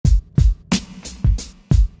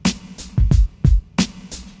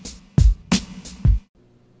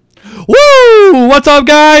What's up,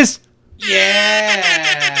 guys? Yeah.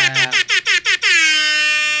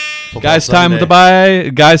 Guys time with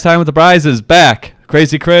the Brides is back.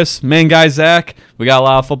 Crazy Chris, main guy Zach. We got a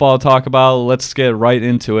lot of football to talk about. Let's get right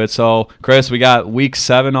into it. So, Chris, we got week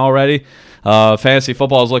 7 already. Fantasy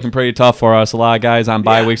football is looking pretty tough for us. A lot of guys on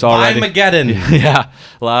bye weeks already. Bye-mageddon. Yeah,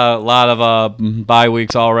 a lot of bye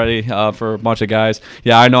weeks already for a bunch of guys.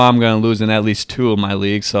 Yeah, I know I'm going to lose in at least 2 of my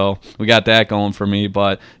leagues, so we got that going for me.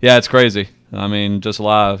 But, yeah, it's crazy. I mean, just a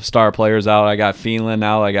lot of star players out. I got Thielen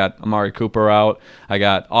out. I got Amari Cooper out. I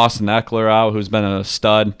got Austin Eckler out, who's been a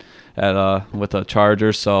stud with the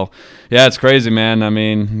Chargers. So, yeah, it's crazy, man. I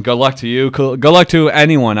mean, good luck to you. Good luck to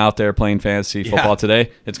anyone out there playing fantasy football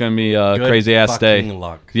today. It's going to be a crazy-ass day.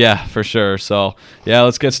 Luck. Yeah, for sure. So, yeah,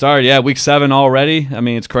 let's get started. Yeah, week 7 already. I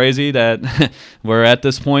mean, it's crazy that we're at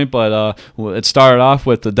this point, but it started off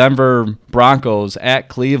with the Denver Broncos at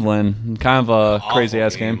Cleveland. Kind of a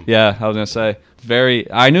crazy-ass game. Yeah, I was going to say.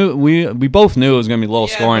 We both knew it was going to be low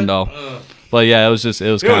scoring, though. But yeah, it was kind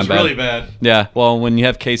of bad. It was really bad. Yeah, well, when you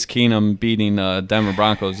have Case Keenum beating Denver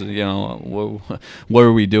Broncos, you know, what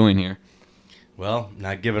are we doing here? Well,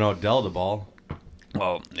 not giving Odell the ball.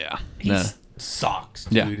 Well, yeah. He sucks,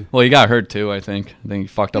 dude. Yeah. Well, he got hurt too, I think. I think he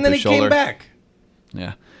fucked up his shoulder. And then he came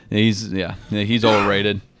back. Yeah. He's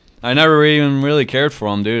overrated. I never even really cared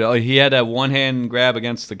for him, dude. Oh, he had that one-hand grab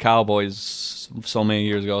against the Cowboys so many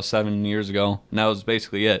years ago, 7 years ago, and that was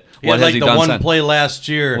basically it. What has he done since? The one play last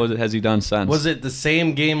year. What has he done since? Was it the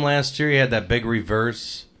same game last year? He had that big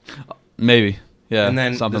reverse. Maybe. Yeah. And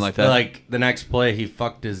then something like that. Like the next play, he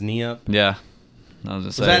fucked his knee up. Yeah. I was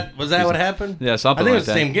just was that what happened? Yeah, something like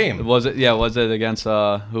that. I think it was the same game. Was it? Yeah, was it against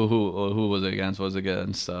who was it against? Was it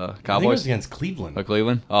against Cowboys? I think it was against Cleveland.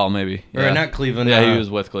 Cleveland? Oh, maybe. Or not Cleveland. Yeah, he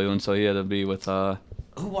was with Cleveland, so he had to be with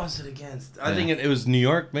who was it against? I think it was New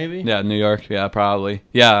York, maybe. Yeah, New York. Yeah, probably.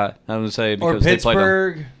 Yeah, I would say because or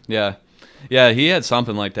Pittsburgh. They played yeah, he had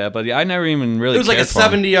something like that, but I never even really. It was like a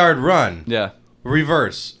 70-yard run. Yeah.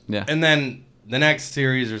 Reverse. Yeah. And then the next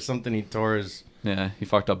series or something, he tore his. Yeah, he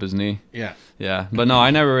fucked up his knee. Yeah. Yeah, but no, I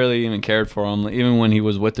never really even cared for him. Even when he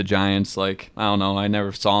was with the Giants, like, I don't know, I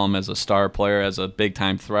never saw him as a star player, as a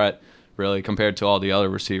big-time threat, really, compared to all the other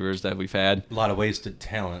receivers that we've had. A lot of wasted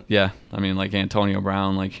talent. Yeah, I mean, like Antonio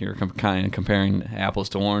Brown, like you're kind of comparing apples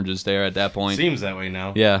to oranges there at that point. Seems that way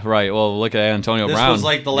now. Yeah, right. Well, look at Antonio Brown. This was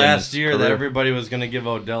like the last year that everybody was going to give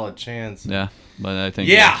Odell a chance. Yeah, but I think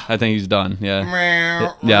he's done.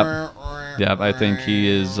 Yeah. Yep, I think he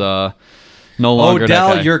is no longer Odell,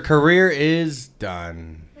 that guy. your career is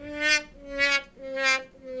done.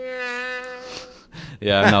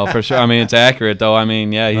 Yeah, no, for sure. I mean, it's accurate, though. I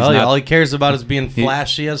mean, yeah, all he cares about is being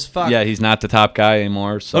flashy as fuck. Yeah, he's not the top guy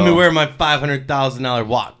anymore. So let me wear my $500,000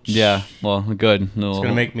 watch. Yeah, well, good. No, it's going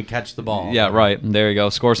to make me catch the ball. Yeah, right. There you go.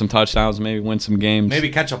 Score some touchdowns, maybe win some games. Maybe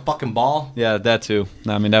catch a fucking ball. Yeah, that too.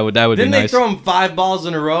 I mean, that would be nice. Didn't they throw him 5 balls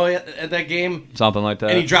in a row at that game? Something like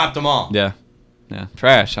that. And he dropped them all. Yeah. Yeah,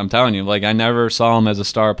 trash. I'm telling you. Like, I never saw him as a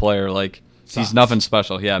star player. Like, he's nothing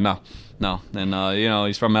special. Yeah, no. And you know,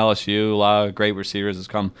 he's from LSU. A lot of great receivers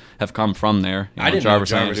have come from there. I didn't know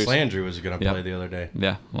Jarvis Landry was going to play the other day.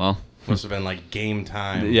 Yeah, well, must have been like game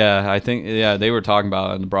time. Yeah, I think they were talking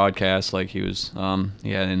about it in the broadcast, like he was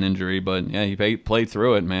he had an injury, but yeah, he played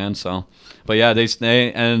through it, man. So, but yeah,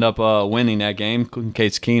 they ended up winning that game.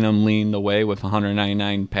 Case Keenum leaned away with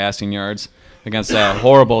 199 passing yards against that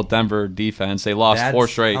horrible Denver defense. They lost 4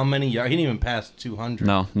 straight. How many yards? He didn't even pass 200.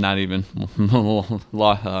 No, not even.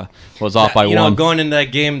 Was off by 1. You know, going into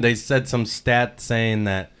that game, they said some stat saying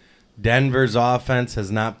that Denver's offense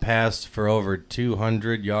has not passed for over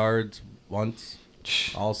 200 yards once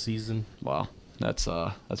all season. Wow, that's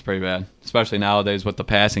pretty bad. Especially nowadays with the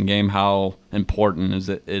passing game, how important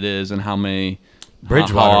it is, and how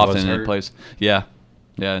Bridgewater how often was hurt. It plays. Yeah.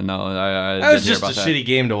 Yeah, no, I that was just a shitty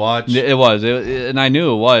game to watch. It was, and I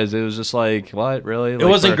knew it was. It was just like, what, really? It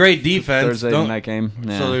wasn't great defense. Thursday in that game.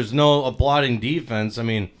 Yeah. So there's no applauding defense. I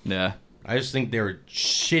mean, yeah, I just think they were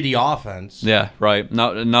shitty offense. Yeah, right.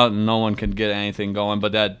 No one could get anything going.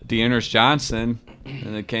 But that Dearness Johnson,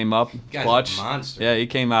 and it came up clutch. A monster. Yeah, he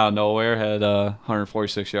came out of nowhere, had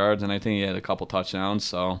 146 yards, and I think he had a couple touchdowns.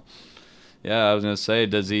 So. Yeah, I was going to say,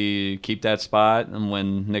 does he keep that spot and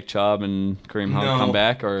when Nick Chubb and Kareem Hunt come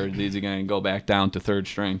back, or is he going to go back down to third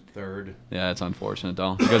string? Third. Yeah, it's unfortunate,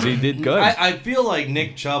 though, because he did good. I feel like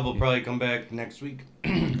Nick Chubb will probably come back next week.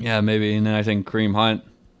 Yeah, maybe. And then I think Kareem Hunt,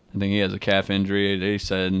 I think he has a calf injury. They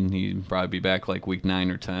said he'd probably be back like week 9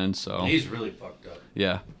 or 10. So he's really fucked up.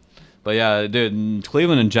 Yeah. But yeah, dude,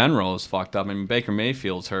 Cleveland in general is fucked up. I mean, Baker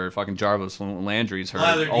Mayfield's hurt. Fucking Jarvis Landry's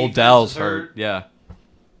hurt. Odell's hurt. Yeah.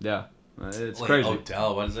 It's Like crazy.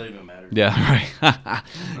 Odell, what does that even matter? Yeah, right.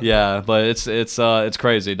 Yeah, but it's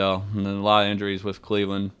crazy though. And a lot of injuries with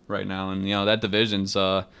Cleveland right now, and that division's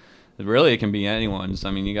really it can be anyone's.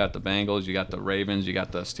 I mean, you got the Bengals, you got the Ravens, you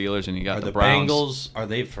got the Steelers, and you got Are the Browns. Bengals, are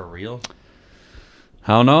they for real?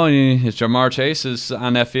 I don't know. It's Jamar Chase is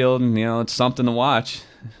on that field, and it's something to watch.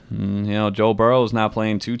 And, Joe Burrow's not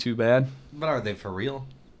playing too bad. But are they for real?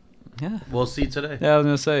 Yeah. We'll see today. Yeah, I was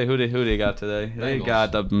gonna say who they got today? They Bengals.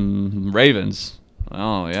 got the Ravens.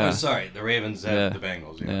 Oh yeah. Oh, sorry, the Ravens have the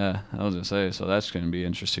Bengals. Yeah, I was gonna say. So that's gonna be an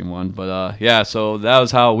interesting one. But yeah, so that was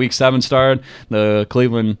how Week 7 started. The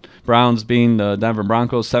Cleveland Browns beating the Denver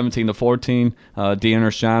Broncos 17-14.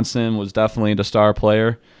 Dearness Johnson was definitely the star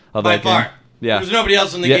player of By that game. far. Yeah. There's nobody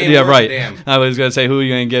else in the Yeah, game. yeah, worth a right. Damn. I was gonna say who are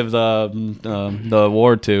you gonna give the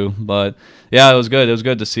award to, but yeah, it was good. It was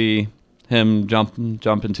good to see him jump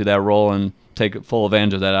into that role and take full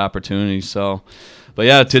advantage of that opportunity. So, but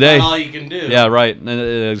yeah, today, Not all you can do. yeah, right,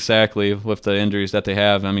 exactly. With the injuries that they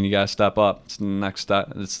have, I mean, you gotta step up. It's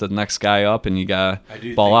the next guy up, and you gotta I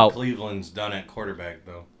do ball think out. Cleveland's done at quarterback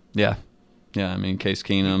though. Yeah, I mean, Case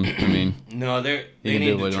Keenum. I mean, No, they can need do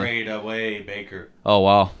to what you want. trade away Baker. oh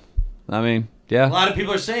wow, I mean, A yeah, lot of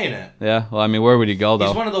people are saying it. yeah. Well, I mean, where would he go though?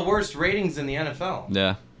 He's one of the worst ratings in the NFL.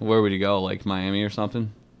 Yeah, where would he go? Like Miami or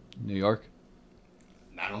something? New York?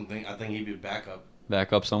 I think he'd be backup.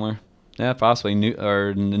 Back up somewhere? Yeah, possibly.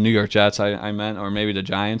 The New York Jets, I meant, or maybe the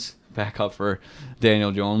Giants. Back up for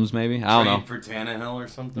Daniel Jones, maybe. I don't know. Trade for Tannehill or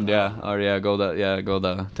something. Yeah, or go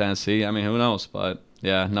to Tennessee. I mean, who knows? But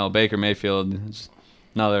yeah, no, Baker Mayfield is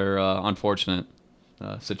another unfortunate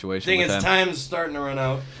situation. Thing with is, him. time's starting to run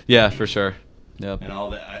out, Yeah, for sure. Yep. and all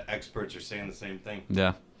the experts are saying the same thing.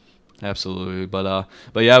 Yeah, absolutely. But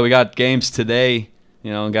yeah, we got games today.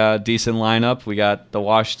 Got a decent lineup. We got the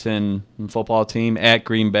Washington football team at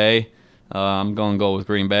Green Bay. I'm going to go with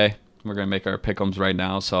Green Bay. We're going to make our pick'ems right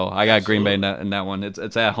now. So I got Green Bay in that one.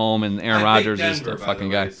 It's at home, and Aaron Rodgers is the fucking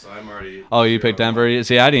guy. So I'm already. Oh, you picked Denver?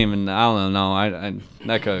 See, I don't know. I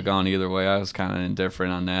that could have gone either way. I was kind of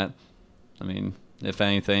indifferent on that. I mean, if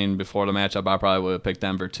anything, before the matchup, I probably would have picked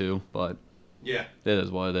Denver too. But Yeah. it is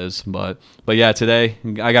what it is. But yeah, today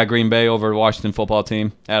I got Green Bay over the Washington football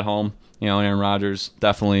team at home. Aaron Rodgers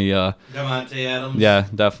definitely. Devontae Adams. Yeah,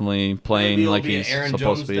 definitely playing Maybe it'll like be he's an Aaron supposed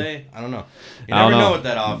Jones to be. Day. I don't know. You I don't never know know. with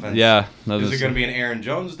that offense. Yeah, Is it going to be an Aaron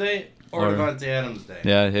Jones day or Devontae Adams day?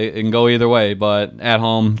 Yeah, it can go either way, but at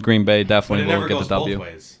home, Green Bay But definitely it will never get goes the W. both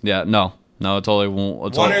ways. Yeah, no, it totally won't.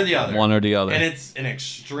 It's One or the other. One or the other. And it's an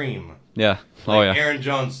extreme. Yeah. Like Aaron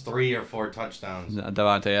Jones, 3 or 4 touchdowns.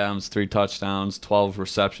 Devontae Adams, 3 touchdowns, 12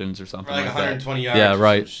 receptions or something For like like 120 that. yards. Yeah, or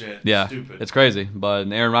right. Some shit. Yeah, Stupid. it's crazy.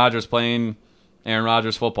 But Aaron Rodgers playing Aaron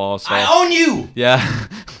Rodgers football. So I own you. yeah,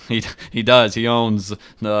 he does. He owns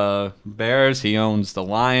the Bears, he owns the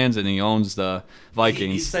Lions, and he owns the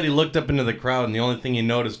Vikings. He said he looked up into the crowd, and the only thing he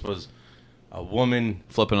noticed was a woman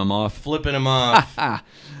Flipping them off. flipping him off. And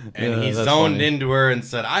Yeah, he that's zoned funny. into her and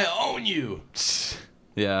said, I own you.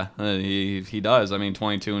 Yeah, he does. I mean,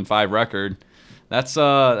 22-5 record. That's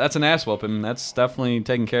an ass whooping. That's definitely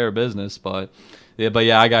taking care of business. But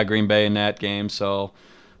yeah, I got Green Bay in that game, so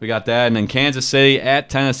we got that. And then Kansas City at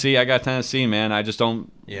Tennessee. I got Tennessee, man. I just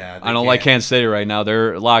don't. Yeah, I don't like Kansas City right now. There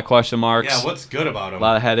are a lot of question marks. Yeah, what's good about him? A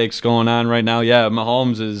lot of headaches going on right now. Yeah,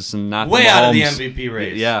 Mahomes is not Way the out of the Mahomes. MVP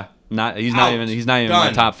race. Yeah, he's Out. not even in my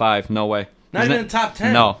Done. top 5. No way. Not He's even in top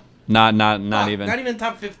 10. No, not Fuck, even. Not even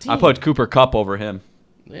top 15. I put Cooper Kupp over him.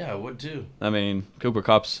 Yeah, I would too. I mean, Cooper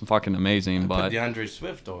Kupp's fucking amazing, I but put DeAndre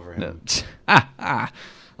Swift over him. a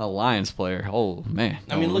Lions player. Oh man,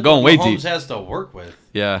 I mean, look going what way Mahomes deep. has to work with.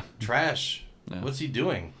 Yeah, Trash. Yeah. What's he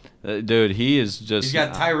doing? dude, he is just. He's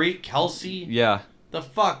got Tyreek, Kelsey. Yeah, The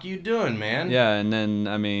fuck you doing, man? yeah, and then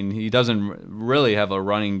I mean, he doesn't really have a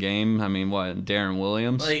running game. I mean, what Darren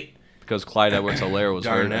Williams? Like Because Clyde Edwards-Helaire was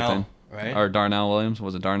hurt, I Darnell, think. right? Or Darnell Williams.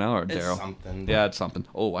 Was it Darnell or It's Darrell? something. Yeah, it's something.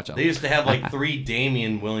 Oh, watch out. They used to have like 3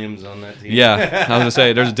 Damian Williams on that team. Yeah, I was gonna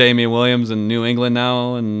say there's Damian Williams in New England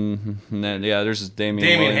now, and then there's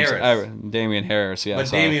Damian Williams. Harris. Damian Harris, yeah. But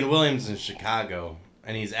sorry. Damian Williams in Chicago,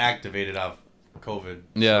 and he's activated off COVID.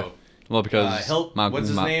 Yeah. So, Well, because what's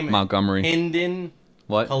his name? Montgomery. Hinden.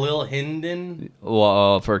 What? Khalil Hinden.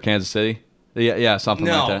 Well, for Kansas City. Yeah, something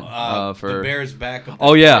No, like that. For the Bears backup.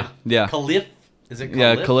 Oh yeah, yeah, Khalif. Is it Khalif?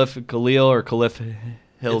 yeah. Khalil or Khalif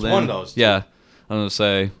Hilden. It's one of those two. Yeah, I'm gonna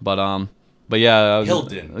say, but yeah, I was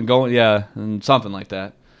Hilden. going, yeah, and something like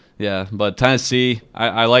that. Yeah, but Tennessee,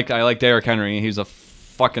 I like Derrick Henry. He's a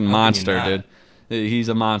fucking How can you monster, not? dude. He's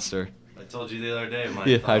a monster. I told you the other day.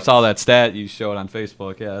 Yeah, I saw that stat you showed on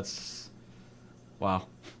Facebook. Yeah, that's wow.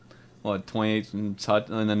 what 28 in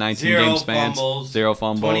the 19 Zero game span, fumbles, 0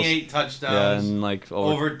 fumbles, 28 yeah, touchdowns, and like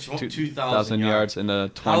over 2,000 yards in the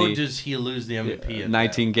 20. How does he lose the MVP?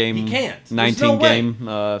 19 game. He can't. 19 no game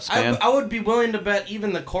span. span. I would be willing to bet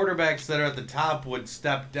even the quarterbacks that are at the top would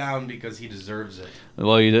step down because he deserves it.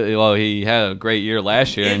 Well, he had a great year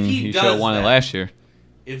last year, If and he he should have won it last year.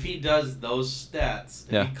 If he does those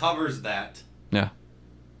stats, if he covers that. Yeah.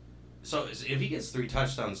 So if he gets 3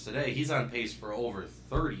 touchdowns today, he's on pace for over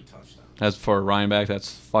 30 touchdowns. That's for a running back.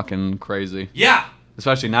 That's fucking crazy. Yeah.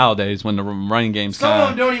 Especially nowadays when the running game's Some of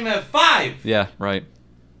them don't even have 5. Yeah, right.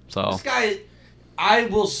 So This guy, I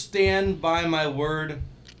will stand by my word.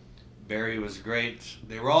 Barry was great.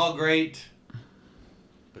 They were all great.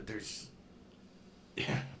 But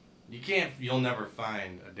you'll never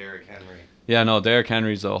find a Derrick Henry. yeah, no, Derrick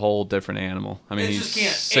Henry's a whole different animal. I mean, They he's just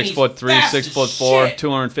can't- 6'3", and he's 6'4", fast as shit.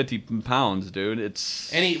 250 pounds, dude.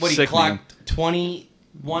 It's And he sickening. clocked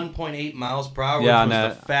 21.8 miles per hour, Yeah, which on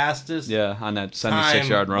was the fastest Yeah, on that time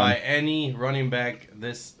 76-yard run. by any running back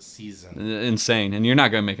this season. Insane, and you're not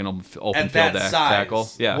gonna make an open At field that size, tackle.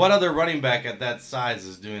 Yeah, what other running back at that size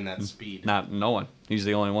is doing that speed? no one. He's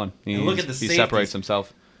the only one. And look at the he safeties. separates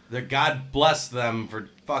himself. God bless them for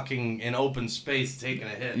fucking in open space taking a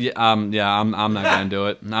hit. Yeah, I'm not gonna do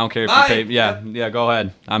it. I don't care if Bye. you pay. Yeah, go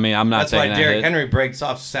ahead. I mean, I'm not That's why taking that Derrick hit. Henry breaks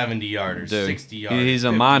off 70 yarders, Dude, 60 yards. he's a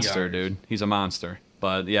 50 monster, yards. dude. He's a monster.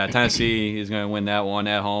 But yeah, Tennessee is gonna win that one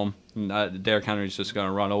at home. Derrick Henry's just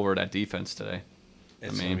gonna run over that defense today.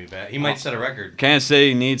 It's I mean, gonna be bad. He might set a record. Kansas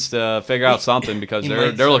City needs to figure out something because he they're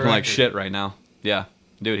might set looking a like record. shit right now. Yeah,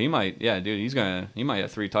 dude, he might. Yeah, dude, he might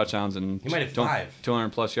have 3 touchdowns and He might have 5. 200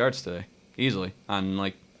 plus yards today, easily on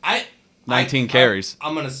like I 19 carries.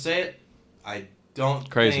 I'm gonna say it. I don't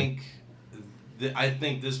Crazy. think. I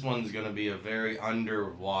think this one's gonna be a very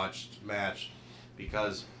underwatched match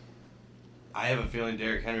because I have a feeling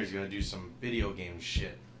Derrick Henry's gonna do some video game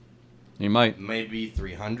shit. He might. Maybe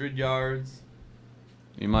 300 yards.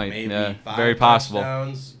 He might. Maybe Yeah, 5 very possible.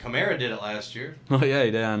 touchdowns. Kamara did it last year. Oh yeah,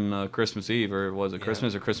 he did on Christmas Eve, or was it Yeah.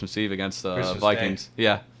 Christmas or Christmas Eve against the Christmas Vikings?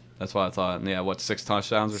 Yeah, that's what I thought. And yeah, what 6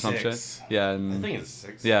 touchdowns or some 6. shit? Yeah, I and think it's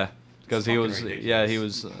 6. yeah, because he Fucking was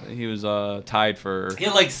ridiculous. he was tied for He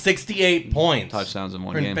had like 68 points. touchdowns in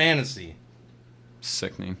one in game. fantasy.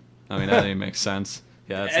 Sickening. I mean, that didn't make sense.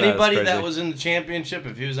 Yeah, Anybody that's that crazy. was in the championship,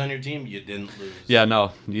 if he was on your team, you didn't lose. Yeah,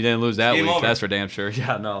 no, you didn't lose that Game week. over. That's for damn sure.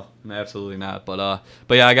 Yeah, no, absolutely not. But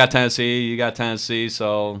yeah, I got Tennessee. You got Tennessee,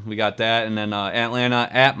 so we got that, and then Atlanta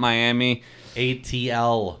at Miami.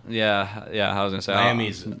 ATL. Yeah, I was gonna say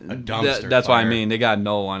Miami's a dumpster that's what I fire. mean. They got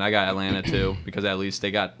no one. I got Atlanta too because at least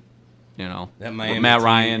they got, That Miami Matt team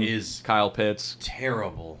Ryan, is Kyle Pitts,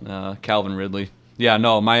 terrible. Calvin Ridley. Yeah,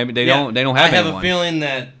 no, Miami. They Yeah, don't have I have anyone. a feeling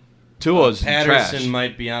that Tua's Patterson trash.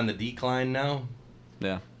 might be on the decline now.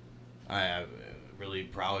 Yeah, I'm really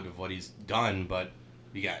proud of what he's done, but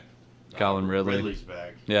you got Calvin Ridley. Ridley's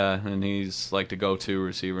back. Yeah, and he's like the go-to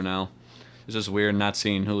receiver now. It's just weird not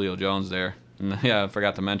seeing Julio Jones there. And yeah, I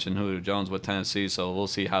forgot to mention Julio Jones with Tennessee, so we'll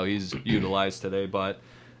see how he's utilized today. But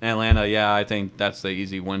Atlanta, yeah, I think that's the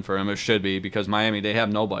easy win for him. It should be because Miami, they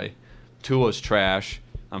have nobody. Tua's trash.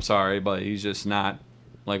 I'm sorry, but he's just not.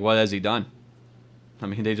 Like, what has he done? I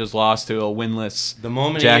mean, they just lost to a winless The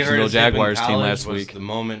moment Jacksonville he hurt his hip in Jaguars team college last was week. the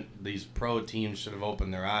moment these pro teams should have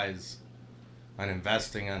opened their eyes on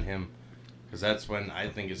investing on him, because that's when I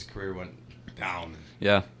think his career went down.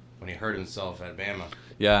 Yeah, When he hurt himself at Bama.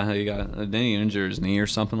 yeah. He got didn't he injure his knee or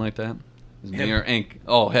something like that? His Hip. knee or ankle?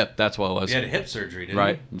 Oh, hip. That's what it was. He had a hip surgery, didn't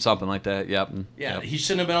Right, he? something like that. Yep. Yeah, Yep. he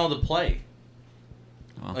shouldn't have been able to play.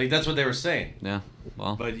 Well. Like, that's what they were saying. Yeah.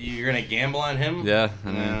 Well. But you're going to gamble on him? Yeah.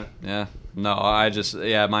 I mean, yeah. No,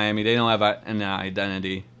 Miami. They don't have an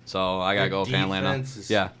identity, so I gotta go with Atlanta. Defense is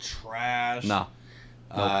Yeah. trash. No.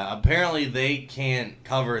 Apparently, they can't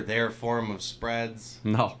cover their form of spreads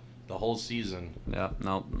No. the whole season. Yeah.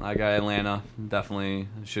 No. I got Atlanta. Definitely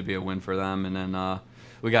should be a win for them. And then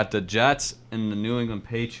we got the Jets and the New England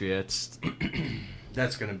Patriots.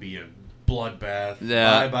 That's going to be a bloodbath.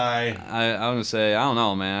 Yeah. Bye-bye. I'm gonna say I don't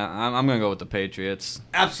know, man. I'm gonna go with the Patriots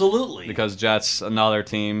Absolutely. because Jets another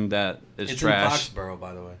team that is it's trash. in Foxborough,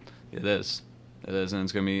 by the way. It is, and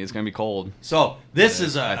it's gonna be cold. So this It is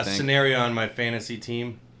is, I a think. scenario on my fantasy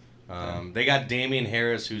team. They got Damian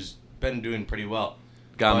Harris, who's been doing pretty well.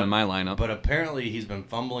 Got him But- in my lineup. But apparently he's been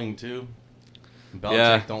fumbling too. Belichick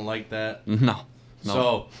Yeah. don't like that. No.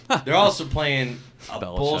 So they're also playing a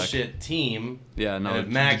Belichick. bullshit team. Yeah, no. and if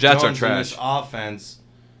The Mac Jets Jones are in this trash. offense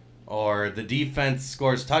or the defense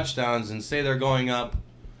scores touchdowns and say they're going up,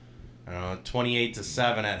 I don't know,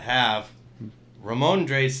 28-7 at half,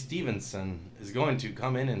 Ramondre Stevenson is going to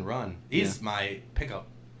come in and run. He's my pickup.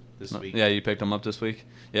 this week. Yeah, you picked him up this week.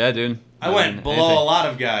 Yeah, dude. I went below a lot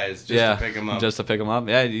of guys just to pick him up. Just to pick him up.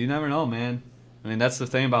 Yeah, you never know, man. I mean, that's the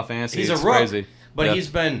thing about fantasy. He's it's a rook, crazy. but he's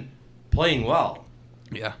been playing well.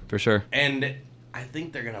 Yeah, for sure. And I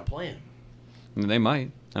think they're gonna play him. They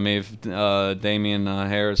might. I mean, if Damian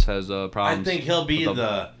Harris has problems, I think he'll be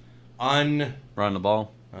the running the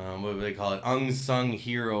ball. What would they call it? Unsung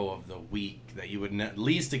hero of the week that you would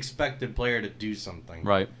least expected player to do something.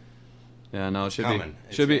 Right. Yeah, no, it should coming.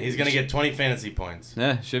 be. Should be. He's gonna get 20 fantasy points.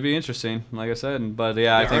 Yeah, should be interesting. Like I said, but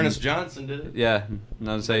yeah, I think Ernest Johnson did it. Yeah,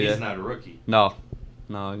 not to say he's not a rookie. No,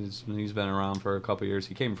 he's been around for a couple years.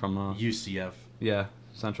 He came from UCF. Yeah,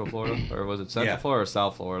 Central Florida, or was it Central Florida or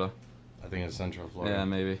South Florida? I think it's Central Florida. Yeah,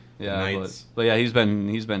 maybe. Yeah, but yeah, he's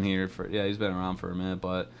been here for he's been around for a minute,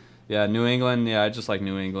 but. Yeah, New England. Yeah, I just like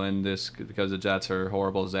New England because the Jets are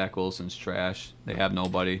horrible. Zach Wilson's trash. They have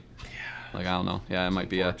nobody. Yeah. Like I don't know. Yeah, it might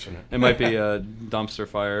be a dumpster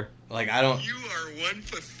fire. Like I don't. You are one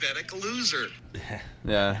pathetic loser.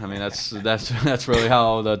 Yeah, I mean that's really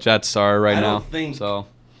how the Jets are right now. I don't think so.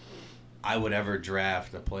 I would ever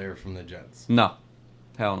draft a player from the Jets. No,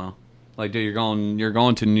 hell no. Like, dude, you're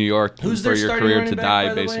going to New York for your career to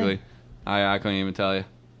die, basically. I couldn't even tell you.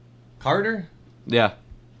 Carter. Yeah.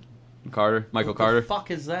 Michael Carter. What the fuck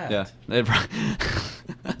is that? Yeah. That's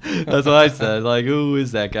what I said. Like, who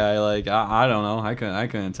is that guy? Like, I don't know. I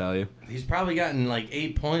couldn't tell you. He's probably gotten like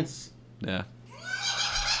 8 points. Yeah.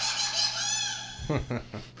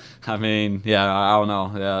 I mean, yeah, I don't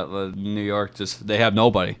know. Yeah, New York they have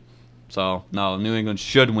nobody. So, no, New England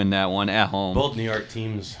should win that one at home. Both New York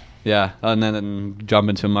teams. Yeah, and then jump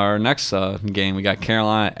into our next game. We got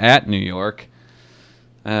Carolina at New York.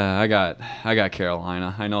 I got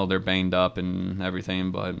Carolina. I know they're banged up and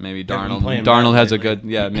everything, but maybe Darnold has a good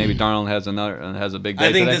maybe Darnold has a big day.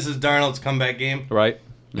 I think today. This is Darnold's comeback game. Right.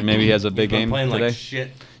 Maybe he has a big game playing today. Like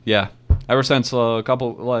shit. Yeah. Ever since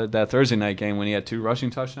that Thursday night game when he had 2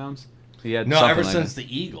 rushing touchdowns, he had ever like since that.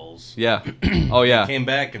 The Eagles. Yeah. Oh yeah. Came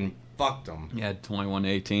back and fucked them. Yeah,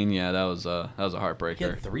 21-18. Yeah, that was a heartbreaker. He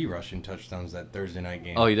had 3 rushing touchdowns that Thursday night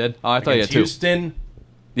game. Oh, he did? Oh, I thought he had 2. Houston.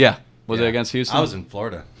 Yeah. Was it against Houston? I was in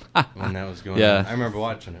Florida when that was going on. I remember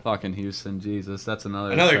watching it. Fucking Houston, Jesus, that's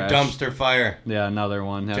another dumpster fire. Yeah, another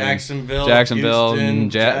one. Jacksonville, Houston,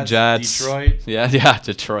 Jets, Detroit. Yeah,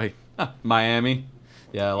 Detroit, Miami.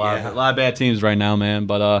 Yeah, a lot of bad teams right now, man.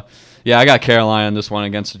 But yeah, I got Carolina in this one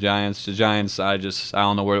against the Giants. The Giants, I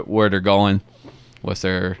don't know where they're going with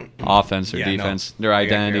their offense or defense, their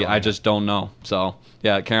identity. I just don't know. So.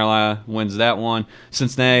 Yeah, Carolina wins that one.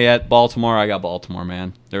 Cincinnati at Baltimore. I got Baltimore,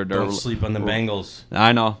 man. Don't sleep on the Bengals.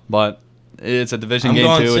 I know, but it's a division game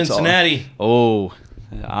I'm too. going Cincinnati.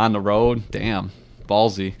 On the road. Damn,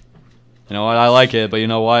 ballsy. You know what? I like it, but you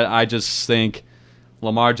know what? I just think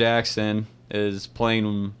Lamar Jackson is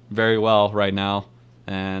playing very well right now,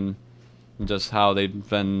 and just how they've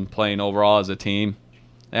been playing overall as a team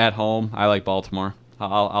at home. I like Baltimore.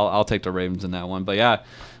 I'll take the Ravens in that one. But yeah.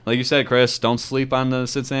 Like you said, Chris, don't sleep on the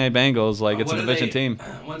Cincinnati Bengals. Like, it's a division team.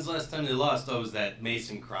 When's the last time they lost? Oh, it was that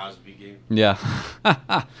Mason Crosby game. Yeah.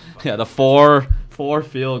 Yeah, the four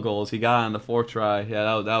field goals he got on the 4th try.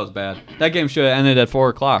 Yeah, that was bad. That game should have ended at 4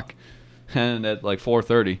 o'clock. Ended at like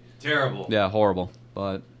 4:30. Terrible. Yeah, horrible.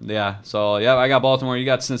 But, yeah. So, yeah, I got Baltimore. You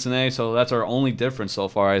got Cincinnati. So, that's our only difference so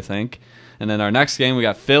far, I think. And then our next game, we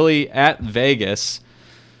got Philly at Vegas.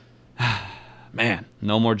 Man,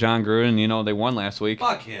 no more John Gruden. You know, they won last week.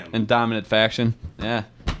 Fuck him. In dominant fashion. Yeah.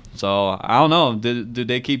 So, I don't know. Did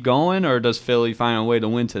they keep going, or does Philly find a way to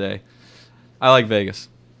win today? I like Vegas.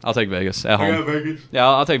 I'll take Vegas at home. Vegas. Yeah,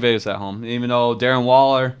 I'll take Vegas at home. Even though Darren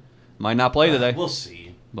Waller might not play today. We'll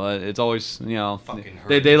see. But it's always,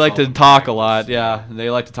 they like to talk a lot. Yeah, they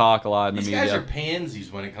like to talk a lot in the media. These guys are pansies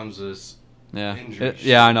when it comes to this.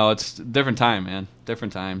 Yeah, I know. It's a different time, man.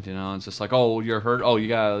 Different time, It's just like, oh, you're hurt. Oh,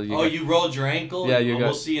 you rolled your ankle. Yeah,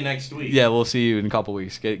 we'll see you next week. Yeah, we'll see you in a couple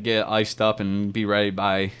weeks. Get iced up and be ready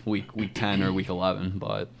by week 10 or week 11.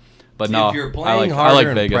 But no, if you're playing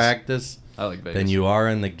harder in practice, I like Vegas. Than you are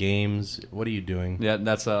in the games. What are you doing? Yeah,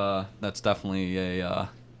 that's definitely a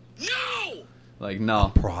no. Like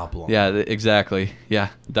no problem. Yeah, exactly. Yeah,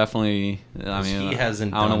 definitely. I mean, he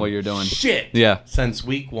hasn't. I don't know what you're doing. Shit. Yeah. Since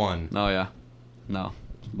week 1. Oh yeah. No,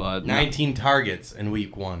 but 19 targets in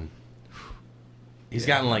week 1. He's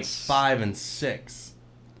gotten like 5 and 6.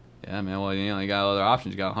 Yeah, man. Well, you got other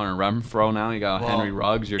options. You got Hunter Renfrow now. You got Henry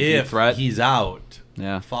Ruggs. Your deep threat. If he's out,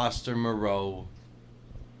 yeah. Foster Moreau.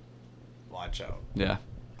 Watch out. Yeah.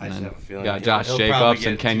 I just have a feeling. You got Josh Jacobs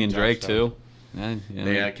and Kenyon Drake too.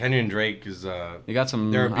 Yeah, Kenyon Drake is. You got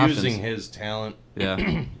some. They're abusing options. his talent. Yeah.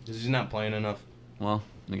 Because he's not playing enough. Well,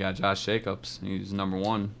 They got Josh Jacobs. He's number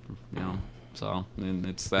one. So and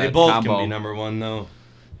it's that They both combo. can be number one though.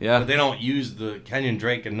 Yeah. But they don't use the Kenyon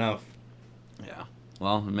Drake enough. Yeah.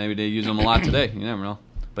 Well, maybe they use them a lot today. You never know.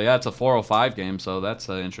 But yeah, it's a 4:05 game, so that's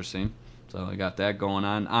interesting. So I got that going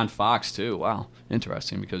on Fox too. Wow,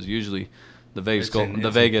 interesting because usually the Vegas It's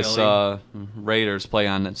in Raiders play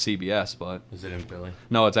on CBS, but Is it in Philly?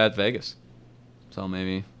 no, it's at Vegas. So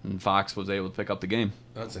maybe Fox was able to pick up the game.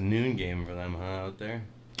 That's a noon game for them, huh? Out there,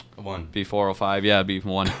 one. Be 4:05, yeah, be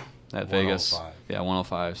one at Vegas. 105. Yeah,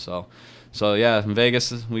 105. So yeah, in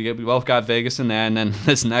Vegas we both got Vegas in that, and then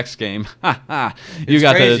this next game, you It's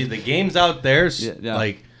got crazy. The games out there, Yeah.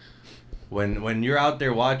 like when you're out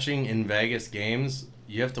there watching in Vegas games,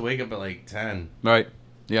 you have to wake up at like 10. right.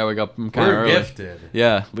 Yeah, we got kind of We're early. gifted.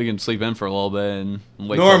 Yeah, we can sleep in for a little bit and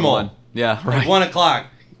wait till Normal. 1. Yeah, Like right. 1 o'clock.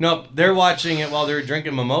 Nope, they're watching it while they're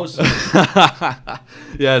drinking mimosas.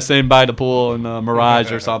 Yeah, same by the pool in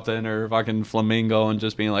Mirage or something, or fucking Flamingo, and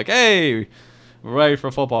just being like, "Hey, we're ready for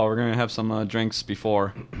football. We're gonna have some drinks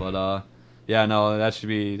before." But yeah, no, that should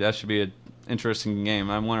be an interesting game.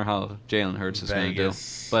 I wonder how Jalen Hurts is gonna do.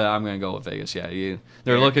 Vegas. But I'm gonna go with Vegas. Yeah, they're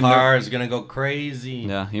Derek looking. Carr is gonna go crazy.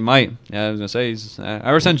 Yeah, he might. Yeah, I was gonna say he's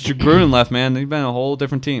ever since Gruden left, man, they've been a whole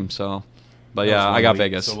different team. So, but yeah, That was I got 1 week,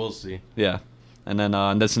 Vegas. So we'll see. Yeah. And then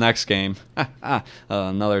this next game,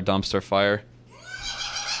 another dumpster fire.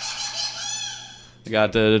 We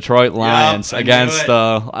got the Detroit Lions I knew against it.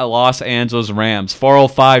 the Los Angeles Rams.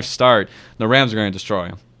 4:05 start. The Rams are going to destroy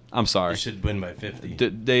them. I'm sorry. They should win by 50.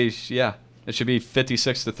 It should be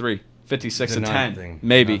 56-3, 56-10, nothing.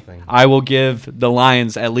 maybe. Nothing. I will give the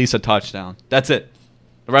Lions at least a touchdown. That's it.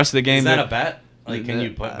 The rest of the game. Is that a bet? Like, can you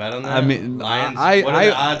put bet on that? I mean, Lions. I- what are I-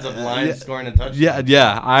 the odds of Lions scoring a touchdown?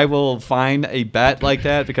 Yeah, I will find a bet like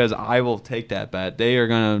that because I will take that bet. They are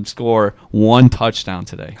going to score 1 touchdown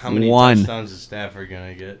today. How many 1. touchdowns is Stafford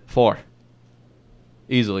gonna get? 4.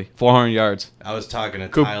 Easily. 400 yards. I was talking to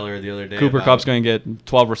Coop- Tyler the other day. Cooper about Kupp's it. going to get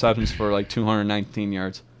 12 receptions for like 219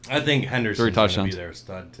 yards. I think 3 Henderson's gonna be touchdowns. their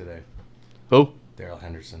stud today. Who? Daryl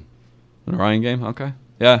Henderson. The Ryan game? Okay.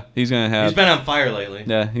 Yeah, he's going to have. He's been on fire lately.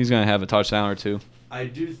 Yeah, he's going to have a touchdown or 2. I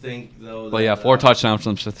do think though. But yeah, 4 touchdowns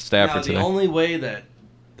from Stafford now, the today. only way that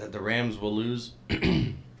the Rams will lose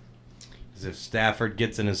is if Stafford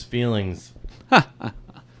gets in his feelings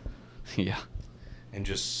Yeah. and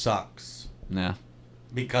just sucks Yeah.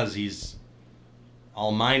 because he's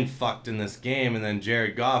all mind fucked in this game, and then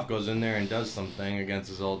Jared Goff goes in there and does something against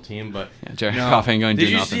his old team. But Yeah, Jared Goff ain't going to do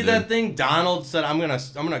Did you nothing. see that thing? Donald said, "I'm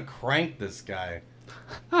gonna crank this guy.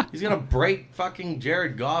 He's gonna break fucking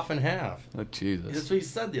Jared Goff in half." Oh, Jesus. That's what he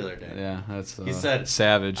said the other day. Yeah, that's He said,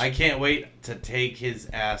 savage. "I can't wait to take his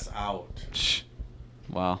ass out." Shh.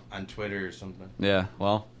 Wow. On Twitter or something. Yeah,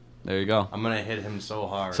 well, there you go. I'm gonna hit him so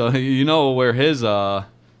hard. So you know where his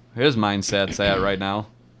mindset's at right now.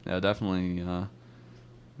 Yeah, definitely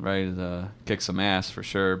ready to kick some ass for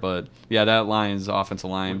sure. But yeah, that Lions offensive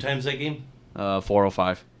line, what time's that game?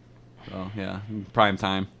 4:05. So yeah, prime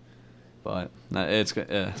time. But it's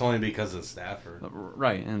It's only because of Stafford.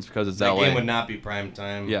 right, and it's because it's That LA. game would not be prime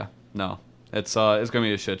time. Yeah, no. It's gonna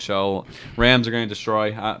be a shit show. Rams are gonna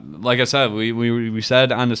destroy. Like I said, we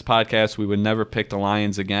said on this podcast we would never pick the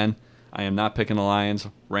Lions again. I am not picking the Lions.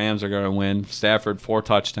 Rams are gonna win. Stafford 4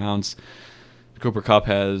 touchdowns. Cooper Kupp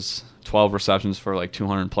has 12 receptions for like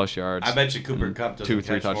 200 plus yards. I bet you Cooper Kupp doesn't 2-3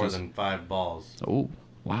 catch more touches. than 5 balls. Oh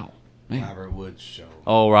wow, man. Robert Woods show.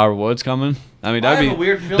 Oh, Robert Woods coming. I mean I that'd have a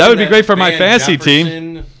weird be feeling that would be great for my fantasy team.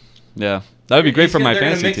 Jefferson- Yeah, that would be great for my They're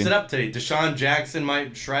fantasy gonna mix team. it up today. Deshaun Jackson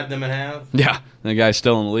might shred them in half. Yeah, the guy's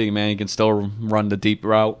still in the league, man. He can still run the deep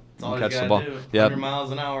route That's all and you catch the gotta ball. do. Yep. 100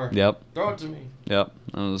 miles an hour. Yep. Throw it to me. Yep,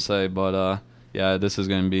 I was gonna say, but yeah, this is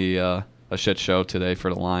gonna be a shit show today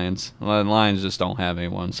for the Lions. Well, the Lions just don't have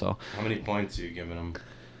anyone, so How many points are you giving them?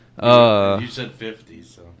 uh, You said 50,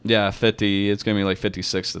 so. yeah, 50. It's gonna be like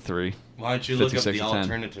 56-3. Why don't you look up 56 the to 10.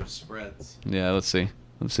 alternative spreads? Yeah, let's see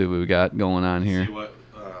what we got going on here. See what.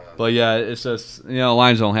 But yeah, it's just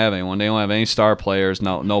Lions don't have anyone. They don't have any star players.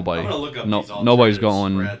 No, nobody. I'm gonna look up no, these nobody's alternative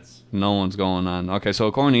going. spreads. No one's going on. Okay, so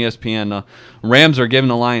according to ESPN, the Rams are giving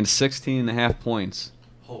the Lions 16.5 points.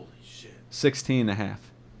 Holy shit. 16.5.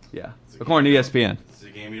 Yeah, It's a according to game ESPN. It's a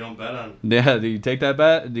game you don't bet on. Yeah, do you take that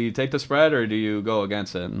bet? Do you take the spread or do you go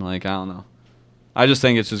against it? And like, I don't know. I just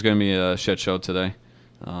think it's just going to be a shit show today.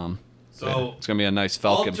 So yeah, it's going to be a nice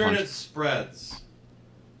Falcon alternate punch. spreads.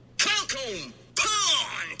 Falcon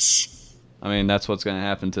punch! I mean, that's what's going to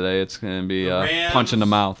happen today. It's going to be The a Rams- punch in the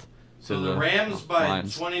mouth. So to the Rams by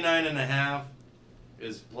Lions. 29.5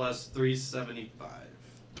 is plus 375.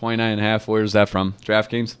 29.5. Where's that from?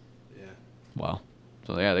 DraftKings? Yeah. Wow.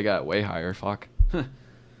 So yeah, they got way higher. Fuck.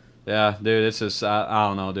 Yeah, dude, it's just I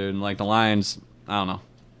don't know, dude. Like the Lions, I don't know.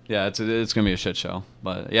 Yeah, it's gonna be a shit show.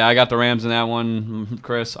 But yeah, I got the Rams in that one,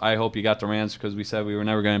 Chris. I hope you got the Rams because we said we were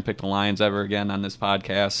never gonna pick the Lions ever again on this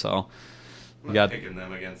podcast. So I'm not picking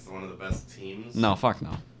them against one of the best teams. no, fuck no.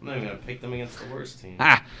 I'm not even gonna pick them against the worst team.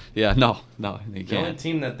 Yeah, no, you The only can't.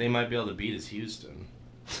 team that they might be able to beat is Houston.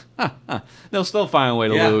 They'll still find a way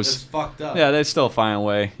to yeah, lose. it's fucked up. Yeah, they still find a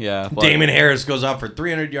way. Yeah, but Damon Harris goes out for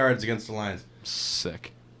 300 yards against the Lions.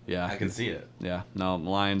 sick. Yeah, I can see it. yeah. No, the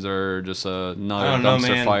Lions are just I another don't know, dumpster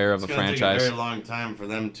man. fire of It's a gonna franchise. take a very long time for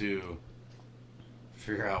them to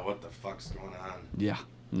figure out what the fuck's going on. Yeah,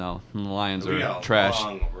 no, the Lions We are got a trash.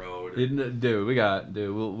 long road.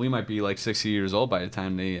 Dude, we might be like 60 years old by the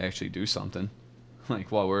time they actually do something.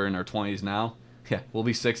 Like, what, we're in our 20s now? Yeah, we'll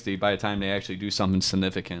be 60 by the time they actually do something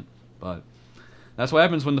significant. But that's what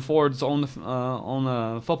happens when the Fords own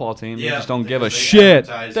the football team. They Yeah, just don't give a because they shit.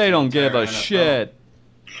 advertise They the don't give a entire NFL. shit.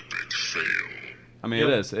 Epic fail. I mean,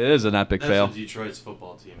 Yep. it is an epic That's fail. what Detroit's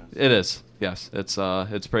football team is. It is. Yes,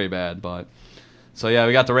 it's pretty bad, but so yeah,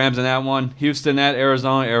 we got the Rams in that one. Houston at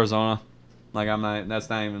Arizona. Like that's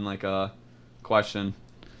not even like a question.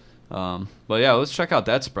 But yeah, let's check out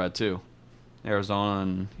that spread too. Arizona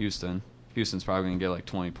and Houston. Houston's probably gonna get like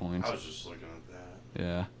 20 points. I was just looking at that.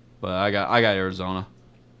 Yeah, but I got Arizona.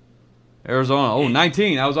 Arizona.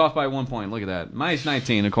 19. I was off by 1 point. Look at that. Minus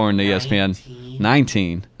 19 according to ESPN.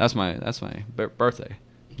 19. That's my birthday.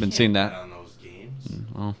 Been seeing Bet that. on those games.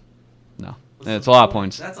 Well, no. What's And it's the a lot of point?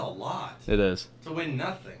 points. That's a lot It is. to win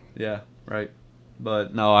nothing. Yeah, right.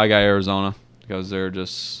 But no, I got Arizona because they're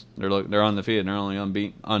undefeated. They're only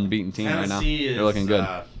unbeaten team right now. Tennessee is They're looking good.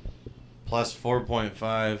 Plus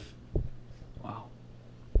 4.5. Wow,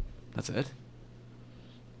 that's it.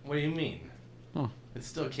 What do you mean? Oh. It's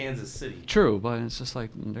still Kansas City. True, but it's just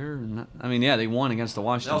like they're not. I mean, yeah, they won against the They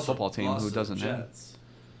Washington also football team, lost who to the doesn't have. Jets.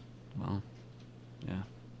 Well, yeah.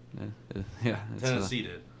 It's, Tennessee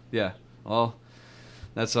did. yeah. Well,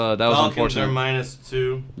 that was Falcons unfortunate. are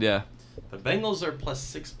 -2. Yeah. The Bengals are plus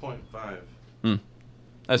 6.5.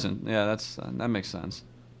 That makes sense.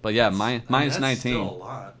 But yeah, minus that's 19. Still a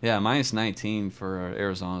lot. Yeah, minus 19 for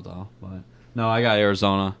Arizona, though. But no, I got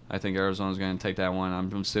Arizona. I think Arizona's going to take that one.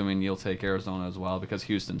 I'm assuming you'll take Arizona as well because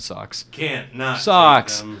Houston sucks. Can't not take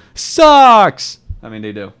Sucks. them. Sucks. I mean,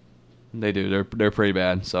 they do. They do. They're pretty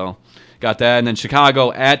bad. So got that. And then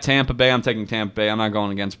Chicago at Tampa Bay. I'm taking Tampa Bay. I'm not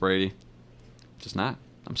going against Brady. Just not.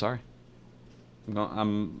 I'm sorry.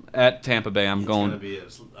 I'm at Tampa Bay. It's gonna be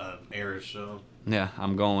an error show. Yeah,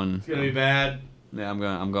 I'm going. It's gonna be bad. Yeah,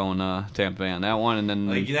 I'm going Tampa Bay on that one, and then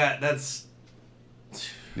Like that. That's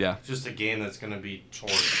yeah. just a game that's gonna be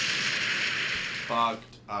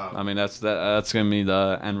fucked up. I mean that's gonna be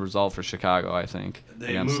the end result for Chicago, I think, They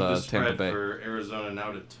against moved the Tampa spread Bay. for Arizona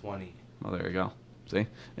now to 20. Oh, there you go. See,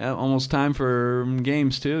 yeah, almost time for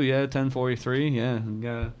games too. Yeah, 10:43. Yeah, we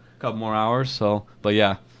got a couple more hours. So, but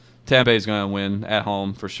yeah, Tampa Bay's gonna win at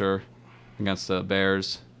home for sure against the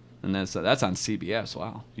Bears, and that's on CBS.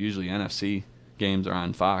 Wow, usually NFC games are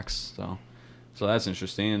on Fox. So that's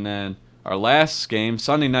interesting. And then our last game,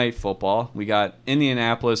 Sunday Night Football, we got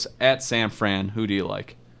Indianapolis at San Fran. Who do you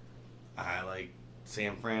like? I like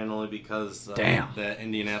San Fran only because Damn. the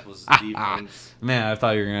Indianapolis defense. Man, I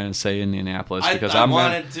thought you were gonna say Indianapolis I because I'm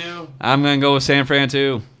wanted to. gonna go with San Fran too.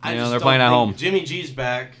 You I know, just they're don't playing at think- home. Jimmy G's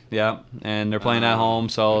back. Yeah, and they're playing at home,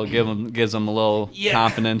 so gives them a little Yeah.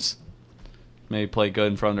 confidence. Maybe play good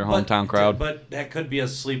in front of their hometown crowd. But that could be a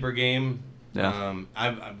sleeper game. Yeah.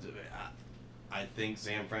 I think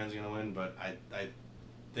San Fran's gonna win, but I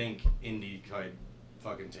think Indy could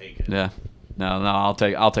fucking take it. Yeah, no,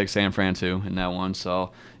 I'll take San Fran too in that one.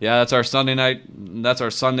 So yeah, that's our Sunday night. That's our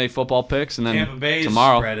Sunday football picks, and then Tampa Bay's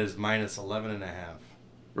tomorrow. spread is minus 11.5.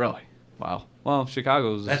 Really? Wow. Well,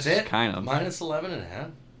 Chicago's That's it. kind of. Minus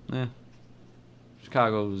 11.5. Yeah.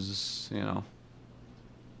 Chicago's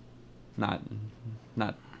not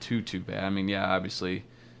too bad. I mean, yeah, obviously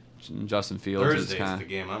Justin Fields is Thursday's kind the of.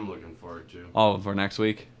 game I'm looking forward to. Oh, for next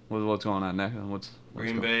week. What's going on next?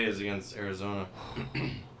 Green Bay is against Arizona.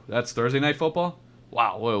 That's Thursday night football.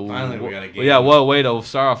 Wow. Finally, we got a game. Yeah. What way to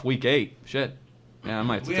start off week 8? Shit. Yeah, I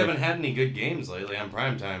might. Have to We take- haven't had any good games lately on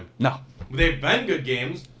primetime. No. They've been good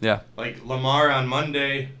games. Yeah. Like Lamar on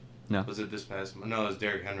Monday. No. Was it this past? No, it was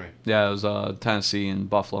Derrick Henry. Yeah, it was Tennessee and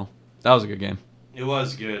Buffalo. That was a good game. It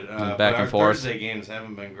was good. Back but and our forth. Thursday games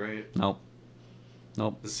haven't been great. Nope.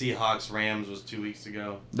 The Seahawks Rams was 2 weeks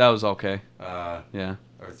ago. That was okay. Yeah.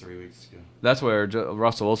 Or 3 weeks ago. That's where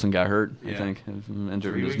Russell Wilson got hurt, I Yeah. think.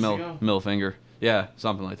 Injured 3 his weeks ago? middle finger. Yeah,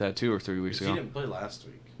 something like that. 2 or 3 weeks He ago. didn't play last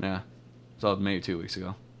week. Yeah. So maybe 2 weeks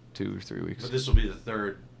ago. 2 or 3 weeks. But this will be the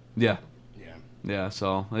third. Yeah. Yeah. Yeah,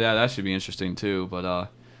 so yeah, that should be interesting too. But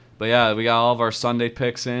yeah, we got all of our Sunday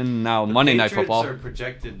picks in now. Monday Night Football Patriots are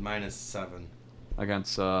projected -7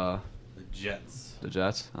 against the Jets. the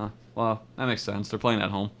Jets. Well, that makes sense. They're playing at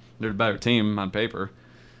home. They're a better team on paper.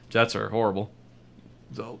 Jets are horrible.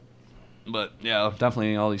 So, but yeah,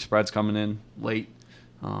 definitely all these spreads coming in late.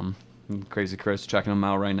 Crazy Chris checking them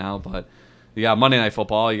out right now. But you got Monday Night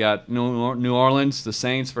Football. You got New Orleans, the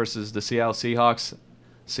Saints versus the Seattle Seahawks.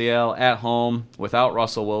 Seattle at home without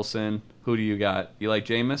Russell Wilson. Who do you got? You like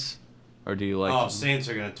Jameis, or do you like? Oh, Saints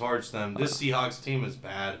are gonna torch them. This Seahawks team is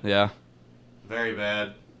bad. Yeah. Very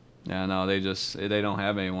bad. Yeah, no, they don't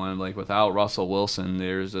have anyone. Like, without Russell Wilson,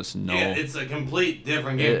 there's just no. Yeah, it's a complete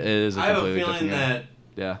different game. It is a I have a completely feeling different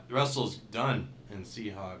that Yeah, Russell's done in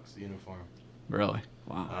Seahawks uniform. really.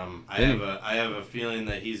 Wow. I have a feeling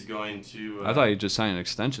that he's going to. I thought you just signed an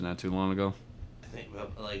extension not too long ago. I think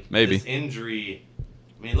like Maybe. this injury.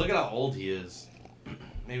 I mean, look at how old he is.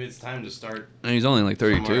 Maybe it's time to start. And he's only like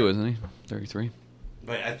 32, Somewhere. isn't he? 33.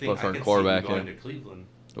 But I think For I a can quarterback, see him going yeah. to Cleveland.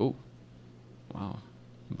 Oh, wow.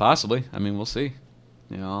 Possibly. I mean, we'll see.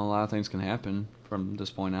 You know, a lot of things can happen from this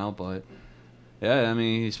point out, but yeah, I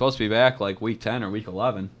mean, he's supposed to be back like week 10 or week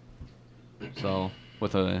 11. So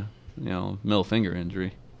with a middle finger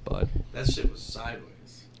injury, but That shit was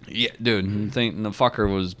sideways. yeah, dude, you think the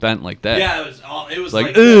fucker was bent like that? Yeah, it was all. It was like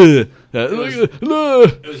like ugh,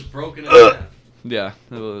 it was broken in half, yeah,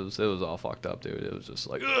 it was all fucked up, dude. It was just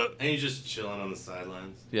like ugh. and he's just chilling on the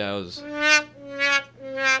sidelines. Yeah, it was.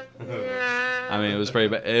 I mean, it was pretty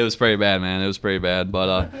bad. It was pretty bad, man. It was pretty bad.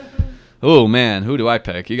 But oh man, who do I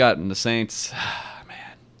pick? You got the Saints.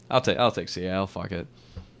 Man, I'll take Seattle. Fuck it.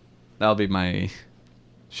 That'll be my Are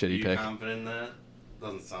shitty you pick. confident in that?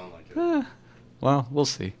 Doesn't sound like it. Well, we'll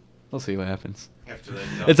see. We'll see what happens. After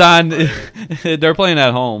that, It's on. player, They're playing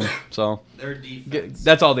at home, so their defense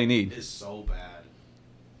that's all they need. is so bad.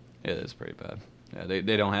 It is pretty bad. Yeah,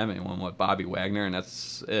 they don't have anyone. What, Bobby Wagner, and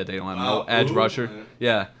that's it. They don't have no Wow, edge who? rusher.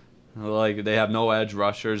 Yeah, like they have no edge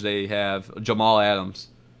rushers. They have Jamal Adams,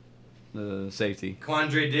 the safety.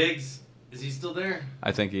 Quandre Diggs, is he still there?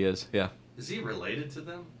 I think he is. Yeah. Is he related to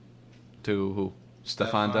them? To who?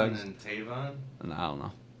 Stephon Diggs? and Tavon I don't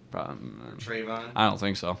know. Probably. or Trayvon? I don't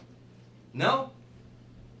think so. No.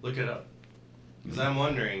 Look it up. Because I'm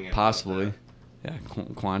wondering. If Possibly. Yeah,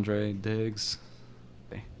 Quandre Diggs.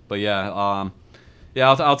 But yeah,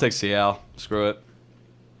 I'll take Seattle. Screw it.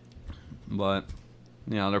 But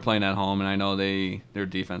they're playing at home, and I know their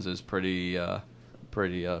defense is pretty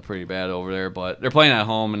bad over there. But they're playing at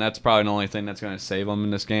home, and that's probably the only thing that's going to save them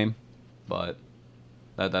in this game. But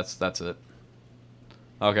that's it.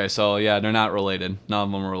 Okay, so yeah, they're not related. None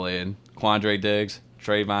of them are related. Quandre Diggs,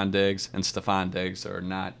 Trayvon Diggs, and Stephon Diggs are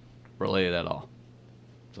not related at all.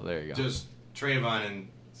 So there you go. Just Trayvon and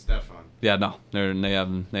Stephon. Yeah, no, they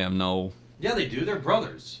have no. Yeah, they do. They're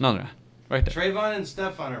brothers. No, they're not. Right there. Trayvon and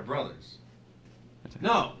Stephon are brothers.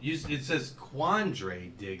 No, it says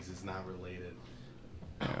Quandre Diggs is not related.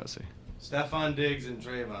 All right, let's see. Stephon Diggs and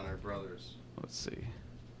Trayvon are brothers. Let's see.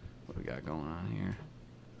 What we got going on here?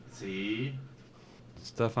 See?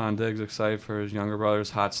 Stephon Diggs excited for his younger brother's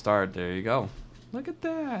hot start. There you go. Look at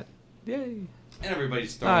that. Yay. And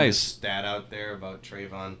everybody's throwing Nice. this stat out there about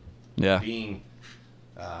Trayvon Yeah. being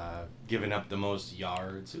giving up the most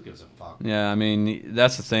yards. Who gives a fuck? Yeah, I mean,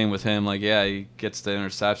 that's the thing with him. Like, yeah, he gets the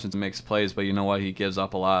interceptions and makes plays, but you know what? He gives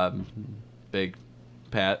up a lot of big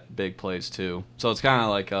plays, too. So it's kind of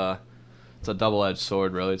like it's a double-edged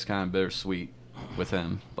sword, really. It's kind of bittersweet with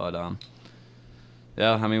him. But,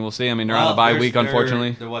 yeah, I mean, we'll see. I mean, they're on a bye week,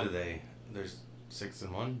 unfortunately. What are they? They're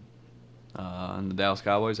 6-1? And the Dallas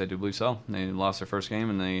Cowboys, I do believe so. They lost their first game,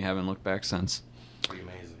 and they haven't looked back since. Pretty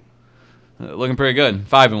amazing. Looking pretty good.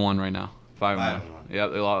 5-1 right now. 5-1. 5-1. Yeah,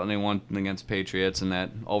 they won against Patriots in that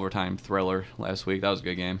overtime thriller last week. That was a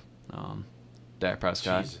good game. Dak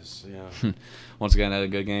Prescott. Jesus, yeah. Once again, had a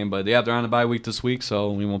good game. But, yeah, they're on a bye week this week,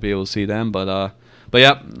 so we won't be able to see them. But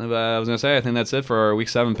yeah, I was going to say, I think that's it for our Week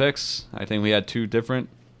 7 picks. I think we had two different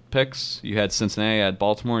picks. You had Cincinnati, I had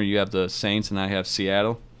Baltimore. You have the Saints, and I have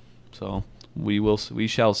Seattle. So we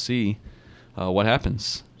shall see what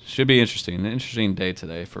happens. Should be interesting. An interesting day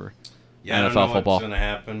today for Yeah, I don't NFL know football. what's going to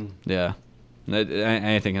happen. Yeah,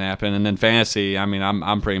 anything can happen. And then fantasy, I mean,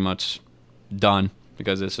 I'm pretty much done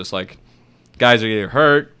because it's just like guys are either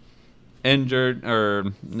hurt, injured, or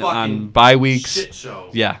on bye weeks. Shit show.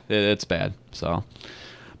 Yeah, it's bad. So,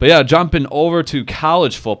 but yeah, jumping over to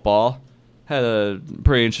college football, had a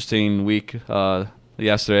pretty interesting week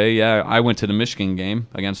yesterday. Yeah, I went to the Michigan game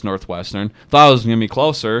against Northwestern. Thought it was going to be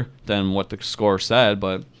closer than what the score said,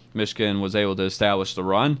 but Michigan was able to establish the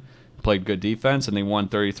run. played good defense, and they won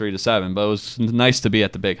 33-7. But it was nice to be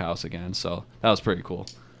at the big house again, so that was pretty cool.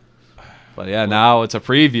 But yeah, now it's a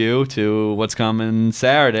preview to what's coming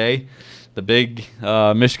Saturday, the big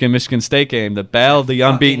Michigan State game, the battle of the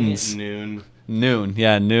unbeatens. Noon,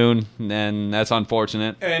 noon, and that's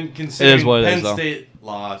unfortunate. And considering It is what it Penn is, though. State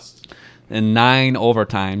lost, And 9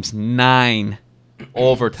 overtimes. 9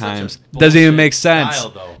 overtimes. Such a Doesn't even bullshit make sense. style,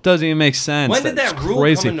 though. Doesn't even make sense. when did That's that rule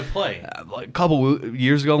crazy. come into play? Like a couple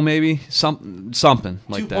years ago, maybe something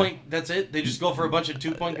like that. 2-point. That's it. They just go for a bunch of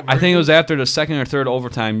 2-point conversions. I think it was after the second or third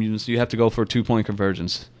overtime. You have to go for 2-point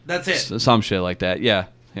conversions. That's it. Some shit like that. Yeah.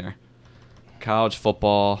 Here, college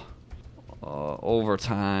football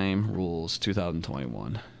overtime rules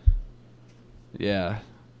 2021. Yeah.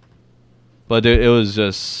 But it was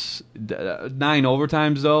just 9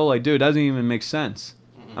 overtimes, though. Like, dude, it doesn't even make sense.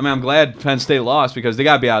 I mean, I'm glad Penn State lost because they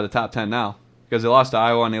got to be out of the top 10 now. Because they lost to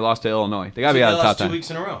Iowa and they lost to Illinois. They got to be out of the top 10. 2 weeks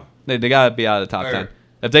in a row. They got to be out of the top 10.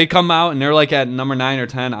 If they come out and they're like at number 9 or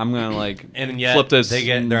 10, I'm going to like And yet flip this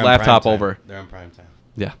they're on laptop prime time. over. They're on prime time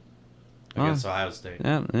Yeah. against Ohio State.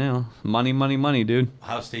 Yeah, money, dude.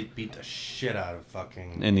 Ohio State beat the shit out of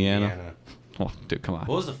fucking Indiana. Oh, dude, come on.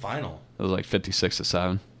 What was the final? It was like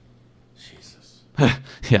 56-7. Jesus.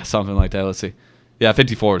 Yeah, something like that. Let's see. Yeah,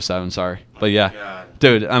 54-7. Sorry, but yeah, God.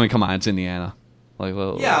 dude. I mean, come on, it's Indiana. Like,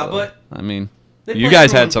 well, Yeah, but I mean, they you played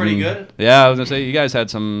guys through had them some. pretty good. Yeah, I was gonna say you guys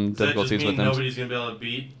had some Does that just difficulties mean with them. nobody's gonna be able to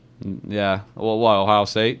beat? Yeah. Well, what, Ohio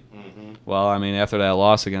State? Mm-hmm. Well, I mean, after that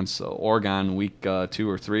loss against Oregon week 2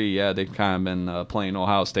 or 3, yeah, they've kind of been playing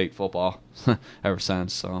Ohio State football ever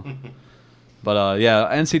since. So, but yeah,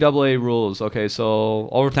 NCAA rules. Okay, so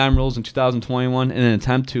overtime rules in 2021 in an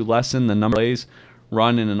attempt to lessen the number of plays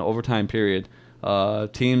run in an overtime period.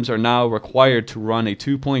 Teams are now required to run a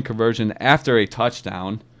 2-point conversion after a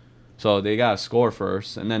touchdown. So they got to score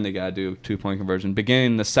first, and then they got to do 2-point conversion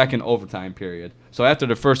beginning the second overtime period. So after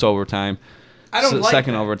the first overtime, I don't like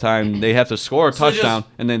second that. overtime, they have to score a So touchdown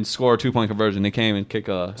just- and then score a 2-point conversion. They can't even kick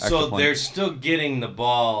a extra So point. they're still getting the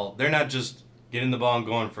ball. They're not just getting the ball and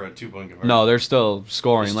going for a 2-point conversion. No, they're still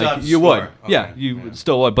scoring. They still Like have to you would. score. Yeah, Okay, you yeah.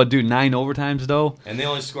 still would. But dude, 9 overtimes though. And they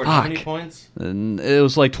only scored how many Fuck. points? And it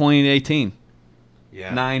was like 20-18.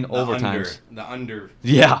 Yeah. 9 The overtimes. The under.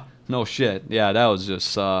 Yeah. No shit. Yeah, that was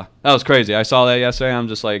just that was crazy. I saw that yesterday. I'm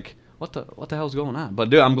just like, what the hell's going on? But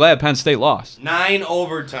dude, I'm glad Penn State lost. 9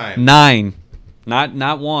 overtime. 9.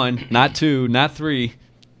 Not 1, not 2, not 3.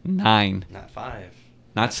 9. Not 5.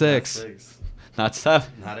 Not 6. Not 6. Not 7.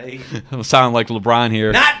 Not 8. I'm sounding like LeBron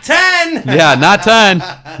here. Not 10. Yeah, not 10.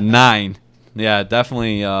 9. Yeah,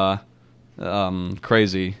 definitely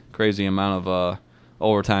crazy amount of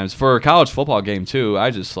overtimes for a college football game too. I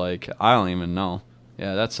don't even know.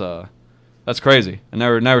 Yeah, that's crazy. I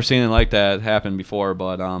never seen it like that happen before,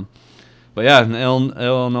 but yeah,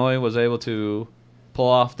 Illinois was able to pull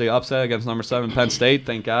off the upset against number 7 Penn State.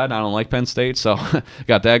 Thank God. I don't like Penn State, so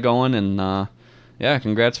got that going, and yeah,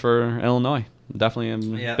 congrats for Illinois.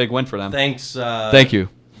 Definitely a big win for them. Thanks. Thank you.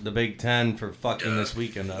 The Big Ten for fucking this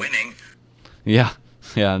weekend up. Winning. Yeah,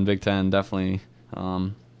 and Big Ten definitely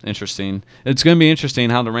interesting. It's going to be interesting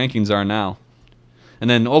how the rankings are now. And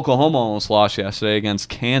then Oklahoma almost lost yesterday against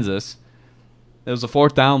Kansas. It was a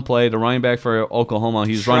 4th down play. The running back for Oklahoma,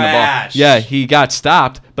 he's running the ball. Trash. Yeah, he got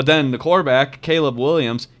stopped, but then the quarterback, Caleb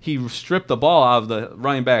Williams, he stripped the ball out of the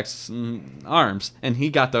running back's arms, and he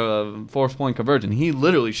got the 4th-point conversion. He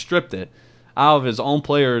literally stripped it out of his own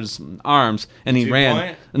player's arms, and he ran.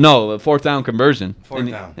 2-point? No, a 4th down conversion. Fourth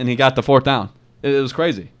down. And he got the 4th down. It was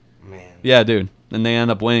crazy. Man. Yeah, dude. And they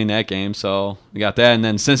end up winning that game, so we got that. And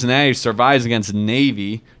then Cincinnati survives against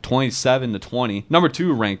Navy, 27-20. Number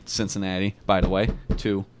 2 ranked Cincinnati, by the way.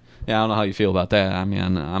 2. Yeah, I don't know how you feel about that. I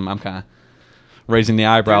mean, I'm kind of raising the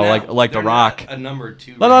eyebrow like The they're Rock. not a number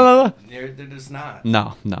 2. No. They're just not.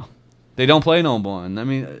 No. They don't play no one. I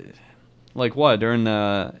mean, like what? They're in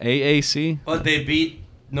the AAC? But they beat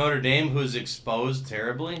Notre Dame, who's exposed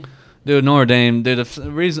terribly. Dude, Notre Dame, dude,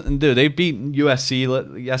 they beat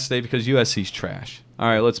USC yesterday because USC's trash. All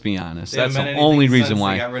right, let's be honest. They That's haven't the been only anything reason since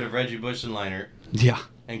why. They got rid of Reggie Bush and Leinart Yeah.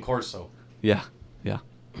 and Corso. Yeah.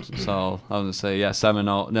 So I was gonna say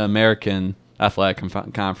 7-0, the American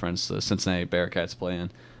Athletic Conference, the Cincinnati Bearcats play in,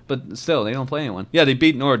 but still they don't play anyone. Yeah, they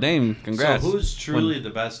beat Notre Dame. Congrats. So who's truly the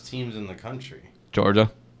best teams in the country?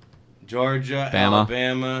 Georgia. Georgia, Bama.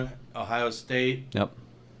 Alabama, Ohio State. Yep.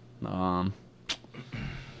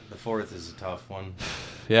 The 4th is a tough one.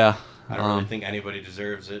 Yeah. I don't really think anybody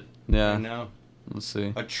deserves it. Yeah. Right now. Let's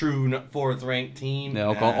see. A true 4th ranked team.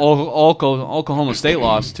 Yeah, Nah. Oklahoma State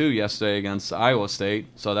lost too yesterday against Iowa State,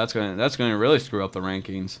 so that's gonna really screw up the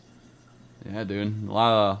rankings. Yeah, dude. A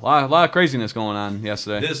lot of craziness going on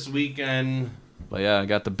yesterday. This weekend, But yeah, I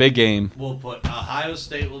got the big game. we'll put Ohio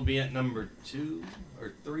State will be at number 2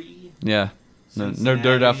 or 3. Yeah. They're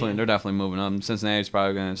Cincinnati. definitely moving up. Cincinnati's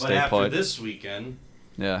probably going to But stay after put. this weekend,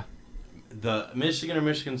 Yeah. the Michigan or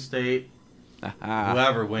Michigan State, Ah,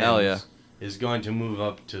 whoever wins, hell yeah. is going to move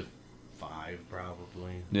up to 5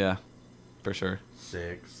 probably, Yeah, for sure.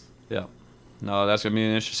 6. Yeah. No, that's going to be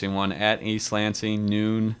an interesting one. At East Lansing,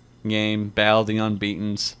 noon game, battle of the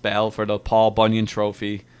unbeatens, battle for the Paul Bunyan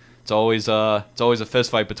Trophy. It's always a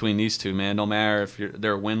fist fight between these two, man. No matter if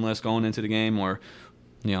they're winless going into the game, or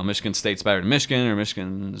Michigan State's better than Michigan, or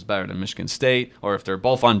Michigan is better than Michigan State, or if they're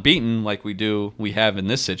both unbeaten like we have in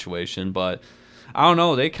this situation. But I don't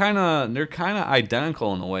know. They're kind of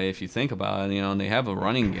identical in a way if you think about it. And they have a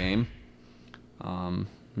running game.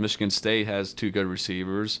 Michigan State has 2 good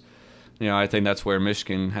receivers. I think that's where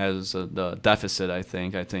Michigan has the deficit, I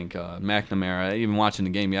think. I think McNamara, even watching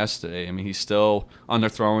the game yesterday, I mean, he's still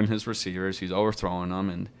underthrowing his receivers. He's overthrowing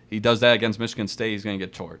them, and he does that against Michigan State, he's going to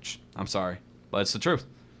get torched. I'm sorry, but it's the truth.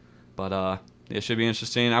 But it should be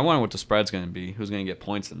interesting. I wonder what the spread's going to be. Who's going to get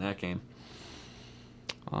points in that game?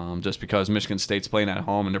 Just because Michigan State's playing at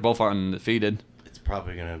home, and they're both undefeated. It's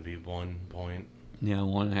probably going to be 1 point. Yeah,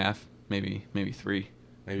 1.5, maybe 3.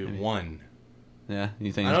 Maybe 1. Yeah,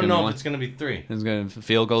 you think I it's don't gonna know be if one? it's going to be 3. It's going to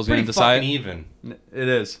field goals going Pretty to decide. fucking even. It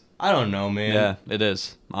is. I don't know, man. Yeah, it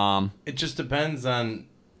is. It just depends on.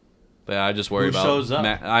 But I just worry Who about shows up?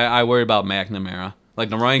 I worry about McNamara. Like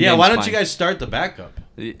the running Yeah, game's why don't fine. you guys start the backup?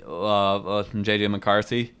 JJ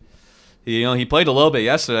McCarthy? He played a little bit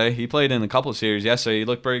yesterday. He played in a couple of series yesterday. He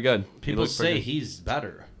looked pretty good. People say he's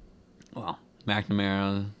better. Well,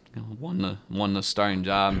 McNamara won the starting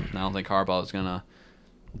job. I don't think Harbaugh is gonna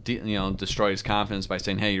destroy his confidence by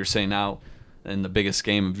saying, "Hey, you're sitting out in the biggest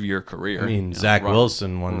game of your career." I mean, Zach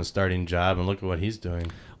Wilson won the starting job, and look at what he's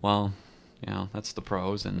doing. Well, that's the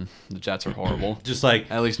pros, and the Jets are horrible. Just like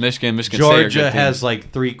At least Michigan State are Georgia good has teams.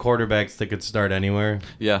 like 3 quarterbacks that could start anywhere.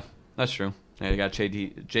 Yeah, that's true. Yeah, you got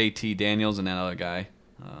JT Daniels and that other guy.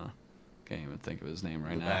 Can't even think of his name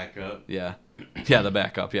right now. Backup. Yeah, the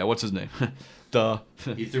backup. Yeah, what's his name? Duh.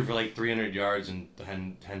 He threw for like 300 yards and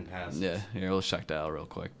 10 passes. Yeah, here, let's check that out real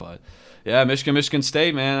quick. But yeah, Michigan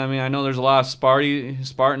State, man. I mean, I know there's a lot of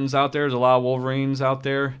Spartans out there. There's a lot of Wolverines out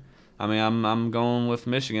there. I mean, I'm going with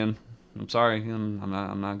Michigan. I'm sorry,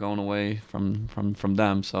 I'm not going away from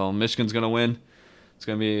them. So Michigan's gonna win. It's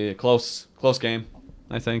gonna be a close game,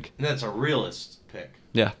 I think. And that's a realist pick.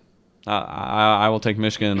 Yeah, I will take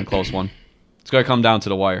Michigan in a close one. It's gonna come down to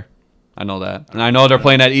the wire. I know that, and I know they're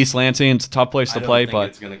playing at East Lansing. It's a tough place to play, I don't think but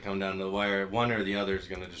it's going to come down to the wire. One or the other is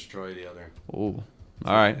going to destroy the other. ooh,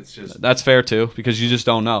 all right, It's just that's fair too because you just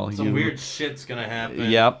don't know. some weird shit's going to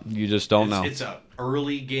happen. Yep, you just don't know. It's a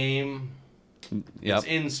early game. Yep, It's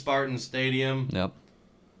in Spartan Stadium. yep.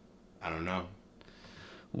 I don't know.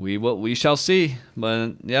 We shall see,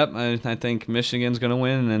 but yep, I think Michigan's gonna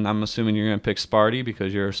win, and I'm assuming you're gonna pick Sparty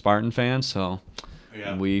because you're a Spartan fan. So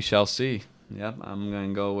Yeah. we shall see. Yep, I'm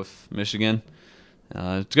gonna go with Michigan.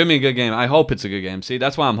 It's gonna be a good game. I hope it's a good game. See,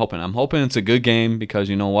 that's why I'm hoping. I'm hoping it's a good game because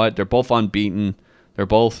you know what? They're both unbeaten. They're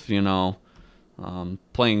both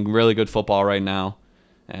playing really good football right now,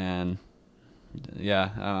 and yeah,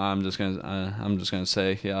 I'm just gonna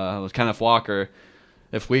say, with Kenneth Walker,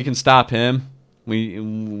 if we can stop him, we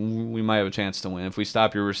might have a chance to win. If we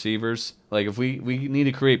stop your receivers, like if we need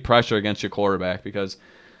to create pressure against your quarterback because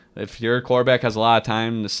if your quarterback has a lot of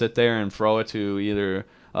time to sit there and throw it to either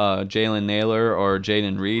Jalen Naylor or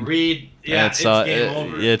Jaden Reed, it's game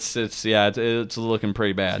over. It's looking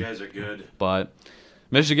pretty bad. These guys are good. But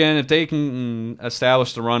Michigan, if they can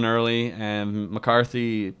establish the run early and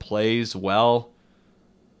McCarthy plays well,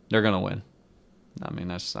 they're gonna win. I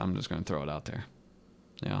mean, I'm just gonna throw it out there.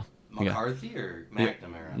 Yeah. McCarthy or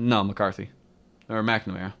McNamara? No, McCarthy or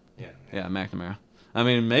McNamara. Yeah, McNamara. I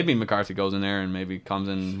mean, maybe McCarthy goes in there and maybe comes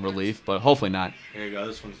in relief, but hopefully not. Here you go.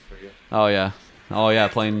 This one's for you. Oh yeah,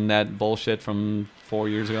 playing that bullshit from 4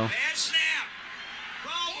 years ago. Bad snap.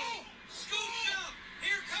 Roll. Scooped up.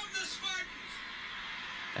 Here come the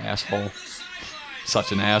Spartans. Asshole. Down the sidelines.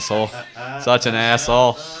 Such an asshole. Such an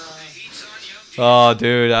asshole. Oh,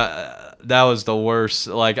 dude, that was the worst.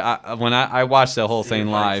 Like when I watched the whole thing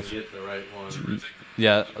live. Get the right one.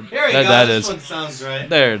 Yeah, Here you go. that This is. one sounds right.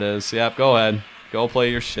 There it is. Yep, go ahead. Go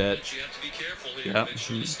play your shit. But you have to be careful here. Yep. Make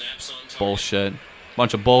sure the snap's on target. Bullshit.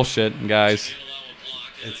 Bunch of bullshit, guys. Can't allow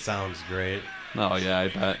a block. It sounds great. Oh yeah, I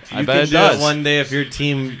bet. I You bet could it do does. it one day if your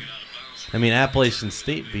team. I mean, Appalachian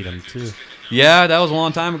State beat them too. Yeah, that was a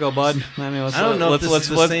long time ago, bud. I mean, I don't know if this is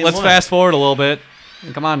the same let's one. fast forward a little bit.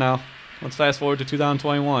 Come on now. Let's fast forward to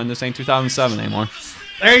 2021. This ain't 2007 anymore.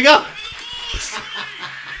 There you go.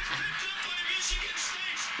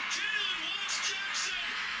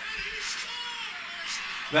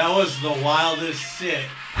 That was the wildest shit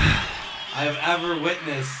I've ever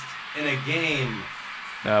witnessed in a game,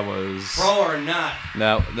 That was pro or not.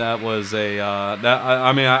 that was a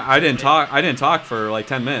I mean I didn't talk for like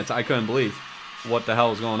 10 minutes. I couldn't believe what the hell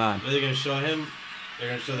was going on. Are they gonna show him? They're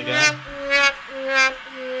gonna show the guy.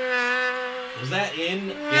 Was that in?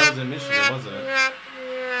 Yeah, it was in Michigan, wasn't it?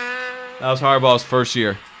 That was Harbaugh's first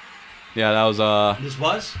year. Yeah, that was This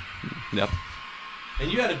was. yep. And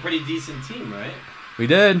you had a pretty decent team, right? We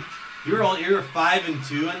did. You were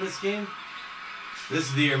 5-2 in this game. This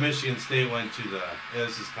is the year Michigan State went to the. Yeah,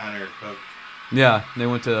 this is Connor Cook. Yeah, they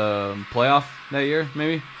went to playoff that year,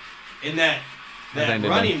 maybe. In that I think they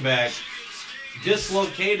running did. back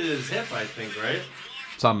dislocated his hip, I think, right?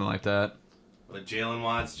 Something like that. With Jalen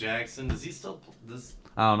Watts Jackson, does he still?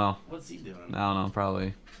 I don't know. What's he doing? I don't know.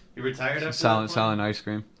 Probably You retired after selling ice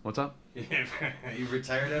cream. What's up? that? You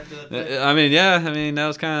retired after that? play? I mean, yeah. I mean, that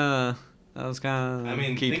was kind of I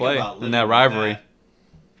mean, key think play about in living that with rivalry. that.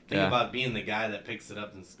 Think Yeah. about being the guy that picks it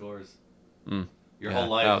up and scores. Mm. Your Yeah, whole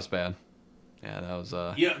life. That was bad. Yeah, that was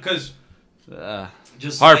Yeah, because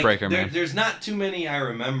just heartbreaker, like, man. There's not too many I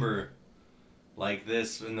remember like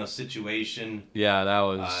this in the situation. yeah, that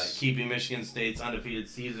was Keeping Michigan State's undefeated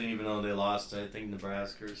season, even though they lost, I think,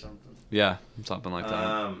 Nebraska or something. yeah, something like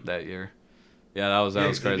that that year. Yeah, that was Yeah,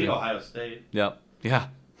 was 'cause they crazy. beat Ohio State. Yep. Yeah.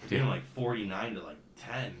 They beat them like 49 to like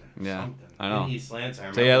 10. Or Yeah, something. I know. In East Lance, I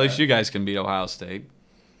remember. So yeah, at least that. you guys can beat Ohio State.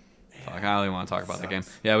 Yeah, Fuck, I don't even want to talk about that game.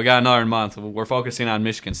 sucks. Yeah, we got another month. We're focusing on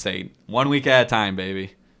Michigan State. 1 week at a time,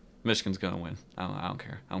 baby. Michigan's gonna win. I don't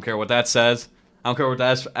care. I don't care what that says. I don't care what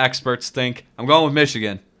the experts think. I'm going with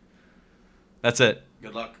Michigan. That's it.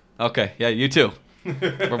 Good luck. Okay. Yeah, you too.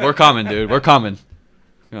 We're coming, dude. We're coming.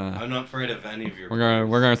 I'm not afraid of any of your.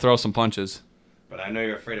 We're gonna throw some punches. But I know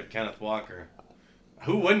you're afraid of Kenneth Walker.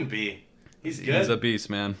 Who wouldn't be? He's good. He's a beast,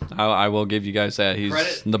 man. I will give you guys that. He's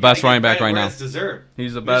Credit- the you best gotta running give back credit right where now. it's deserved.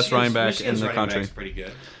 He's the best running back Michigan's in the running country. back's pretty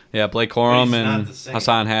good. Yeah, Blake But Corum he's not and the same.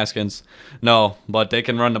 Hassan Haskins. No, but they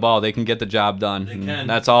can run the ball. They can get the job done. They And can.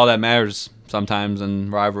 that's all that matters sometimes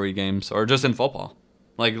in rivalry games or just in football.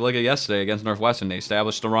 Like look at yesterday against Northwestern. They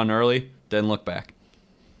established the run early, didn't look back.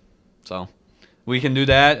 So we can do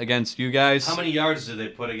that against you guys. How many yards did they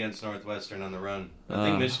put against Northwestern on the run? I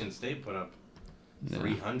think Michigan State put up yeah.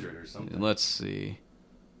 300 or something. Let's see.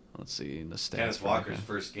 Let's see the stats. Kenneth for Walker's that guy.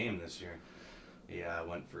 first game this year. Yeah,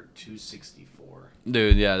 went for 264.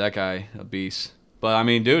 Dude, yeah, that guy, a beast. But I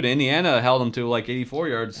mean, dude, Indiana held him to like 84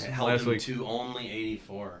 yards It held last him week, to only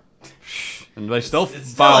 84. and they still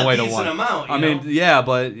It's found a still way a to decent win. amount, you I mean, know? yeah,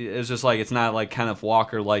 but it's just like it's not like Kenneth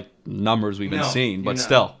Walker like numbers we've been No, seeing, but you're not.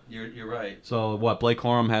 still. You're right. So what? Blake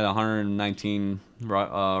Corum had 119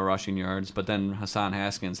 rushing yards, but then Hassan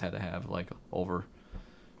Haskins had to have like over.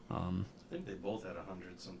 I think they both had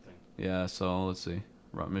 100 something. Yeah, so let's see.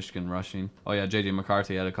 Michigan rushing. Oh yeah, J.J.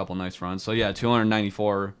 McCarthy had a couple nice runs. So yeah,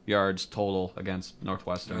 294 yards total against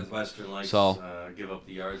Northwestern. Northwestern likes So- give up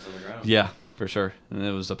the yards on the ground. Yeah, for sure, and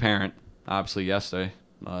it was apparent, obviously yesterday.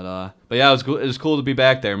 But yeah, it was cool. It was cool to be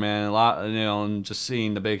back there, man. A lot, and just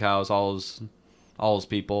seeing the big house, all those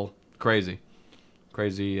people, crazy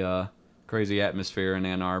atmosphere in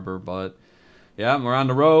Ann Arbor. But yeah, we're on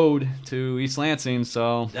the road to East Lansing,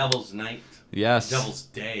 so Devil's Night. yes, Devil's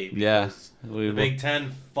Day. Yeah. Because the Big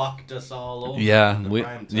Ten fucked us all over. in yeah, the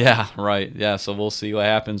prime time. yeah, right, yeah. So we'll see what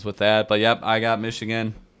happens with that. But yep, I got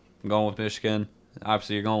Michigan. I'm going with Michigan.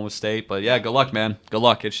 Obviously, you're going with State, but yeah, good luck, man. Good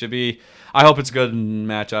luck. It should be. I hope it's a good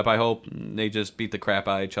matchup. I hope they just beat the crap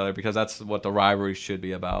out of each other because that's what the rivalry should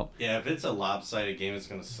be about. Yeah, if it's a lopsided game, it's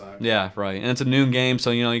gonna suck. Yeah, right. And it's a noon game,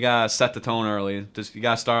 so you gotta set the tone early. Just you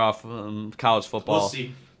gotta start off college football We'll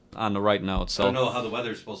see. on the right note. I So don't know how the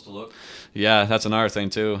weather's supposed to look. yeah, that's another thing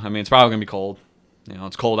too. I mean, it's probably gonna be cold.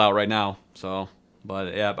 It's cold out right now. So,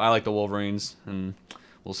 but yeah, I like the Wolverines, and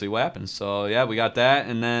we'll see what happens. So yeah, we got that,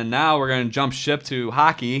 and then now we're gonna jump ship to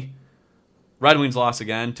hockey. Red Wings lost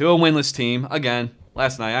again to a winless team again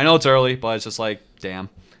last night. I know it's early, but it's just like damn,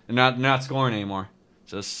 they're not scoring anymore.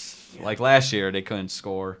 Just like last year, they couldn't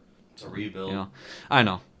score. It's a rebuild. I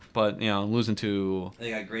know, but losing to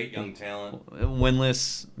They got great young talent.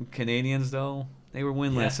 winless Canadians though. They were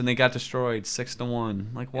winless Yeah. and they got destroyed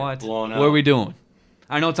 6-1. Like what? blown What are out. we doing?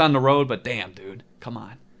 I know it's on the road, but damn, dude, come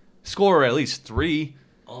on, score at least 3.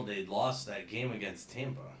 Oh, they lost that game against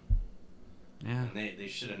Tampa. Yeah. And they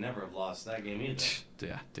should have never have lost that game either.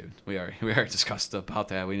 Yeah, dude, we already discussed about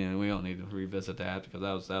that. We don't need to revisit that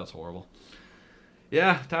because that was horrible.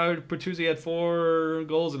 Yeah, Tyler Bertuzzi had 4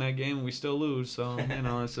 goals in that game, and we still lose. So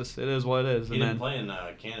it's just it is what it is. He didn't play in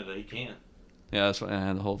Canada. He can't. Yeah, that's what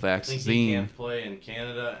the whole I vaccine. think he can't play in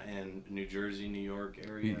Canada and New Jersey, New York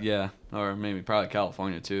area. Yeah, or maybe probably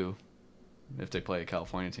California too, if they play a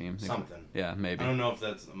California team. Something. Yeah, maybe. I don't know if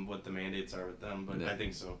that's what the mandates are with them, but I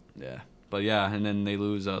think so. Yeah, but yeah, and then they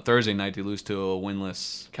lose Thursday night. They lose to a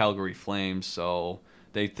winless Calgary Flames. So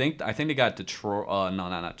I think they got Detroit. No,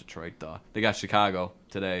 not Detroit. They got Chicago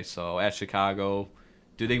today. So at Chicago,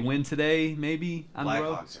 do they win today? Maybe on the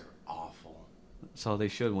road. Blackhawks are awful. So they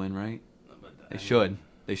should win, right? But, They should.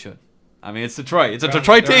 They should. I mean, it's Detroit. It's a They're on-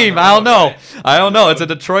 Detroit they're on team. the I don't road, know. right? I don't On the know. It's a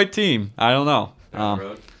road. Detroit team. I don't know. They're on the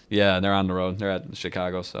road Yeah, they're on the road. They're at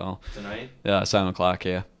Chicago. So tonight. yeah, 7:00.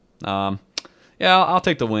 Yeah. Yeah, I'll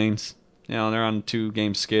take the Wings. They're on a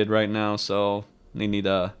 2-game skid right now, so they need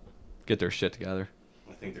to get their shit together.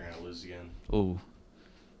 I think they're gonna lose again. Ooh,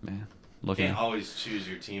 man. You Looking can't always choose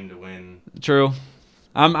your team to win. true.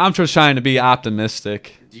 I'm just trying to be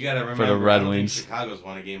optimistic. You gotta remember, the Red I don't Wings. think Chicago's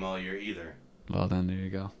won a game all year either. Well, then there you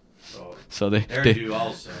go. So So they're due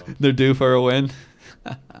also. they're due for a win.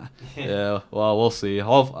 Yeah, well, we'll see.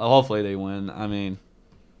 Hopefully they win. I mean,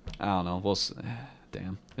 I don't know. We'll see.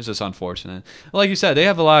 Damn, it's just unfortunate. Like you said, they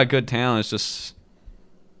have a lot of good talent. It's just,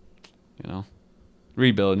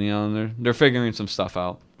 rebuilding. And they're figuring some stuff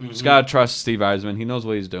out. Just gotta trust Steve Eisman. He knows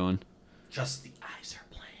what he's doing. Just the eyes are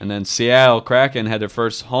playing. And then Seattle Kraken had their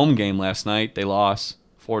first home game last night. They lost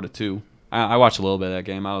 4-2. I watched a little bit of that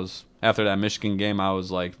game. After that Michigan game, I was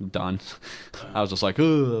like done. I was just like,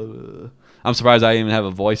 ugh. I'm surprised I even have a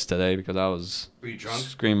voice today because I was Were you drunk?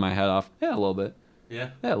 screaming my head off. Yeah, a little bit. Yeah.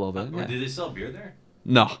 Yeah, a little bit. Yeah. Did they sell beer there?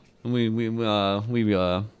 No, we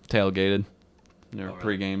tailgated. Their Oh,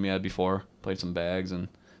 really? pregame, before played some bags and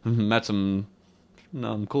met some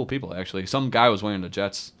cool people actually. Some guy was wearing the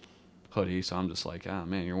Jets hoodie, so I'm just like, oh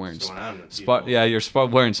man, you're wearing What's going on with people? you're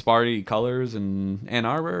wearing Sparty colors and Ann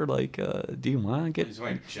Arbor. Like, do you want to get? He's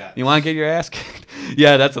wearing Jets. You want to get your ass kicked?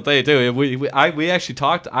 Yeah, that's the thing too. We actually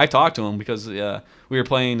talked. I talked to him because we were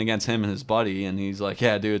playing against him and his buddy, and he's like,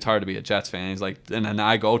 "Yeah, dude, it's hard to be a Jets fan." He's like, and then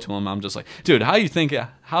I go to him. I'm just like, "Dude, how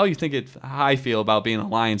I feel about being a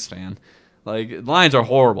Lions fan? Like, Lions are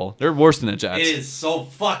horrible. They're worse than the Jets. It is so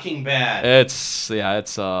fucking bad. It's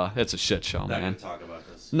a shit show, I'm not man. gonna talk about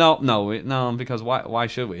this. No, because why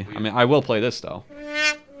should we? I mean, I will play this though.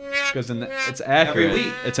 Because it's accurate. Every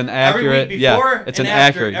week. It's an Every week accurate. before It's and an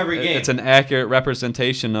after accurate. every game. It's an accurate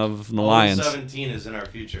representation of the Lions. 17 is in our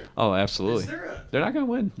future. Oh, absolutely. Is there a, They're not gonna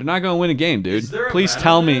win. They're not gonna win a game, dude. Is there a Please bet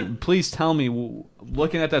tell on me. that? Please tell me.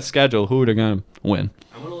 Looking at that schedule, who they're gonna win?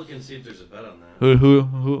 I'm gonna look and see if there's a bet on that.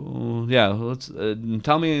 Who? Yeah. Let's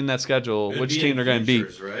tell me in that schedule It'd which be team in they're gonna beat.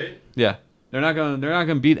 futures, right? Yeah, they're not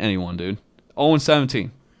gonna beat anyone, dude. 0-17,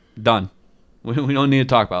 done. We don't need to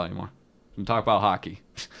talk about it anymore. We can talk about hockey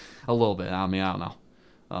a little bit. I mean, I don't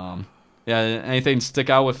know. Yeah, anything stick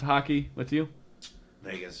out with hockey with you?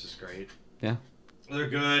 Vegas is great. Yeah. They're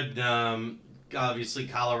good. Obviously,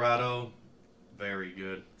 Colorado, very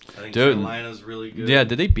good. I think Dude. Carolina's really good. Yeah,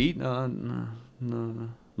 did they beat the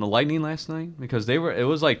Lightning last night? Because it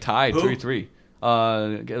was like tied Who? 3-3.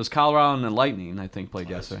 It was Colorado and the Lightning, I think, played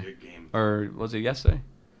Oh, that's a yesterday. good game. Or was it yesterday?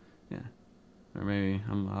 Yeah. Or maybe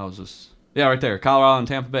I was just... Yeah, right there. Colorado and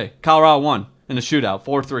Tampa Bay. Colorado won in the shootout,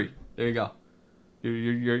 4-3. There you go.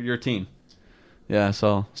 Your team. Yeah,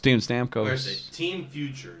 so Steven Stamkos. Where's it? Team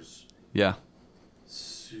Futures. Yeah.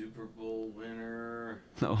 Super Bowl winner.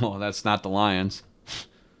 No, that's not the Lions.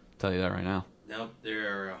 Tell you that right now. Nope,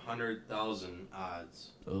 there are 100,000 odds.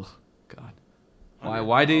 Ugh, God.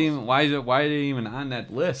 Why did he even on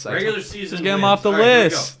that list? Regular season Just get him wins. off the All right, here we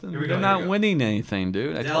list. go. Here we go, They're here not we go. winning anything,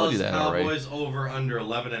 dude. I told Dallas you that already. Cowboys over under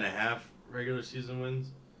 11.5 regular season wins.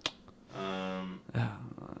 I'm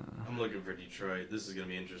looking for Detroit. This is gonna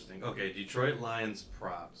be interesting. Okay, Detroit Lions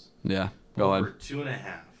props. Yeah, go over ahead.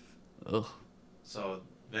 2.5. Ugh. So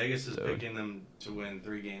Vegas is Dude. picking them to win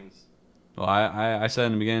 3 games. Well, I said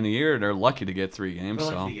in the beginning of the year they're lucky to get 3 games.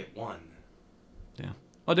 They're So. lucky to get 1.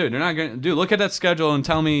 Oh, dude, they're not gonna. Dude, look at that schedule and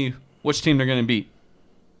tell me which team they're gonna beat.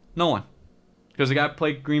 No one, because they got to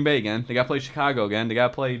play Green Bay again. They got to play Chicago again. They got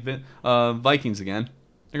to play Vikings again.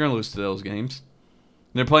 They're gonna lose to those games.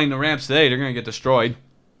 They're playing the Rams today. They're gonna get destroyed.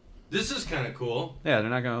 This is kind of cool. Yeah, they're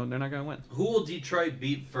not gonna win. Who will Detroit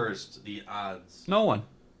beat first? The odds. No one.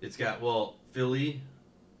 It's got Philly,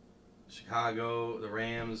 Chicago, the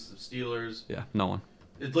Rams, the Steelers. Yeah, no one.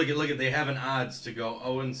 Look at they have an odds to go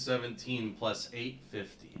 0-17 plus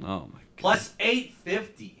 850. Oh my God. Plus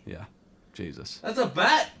 850. Yeah, Jesus. That's a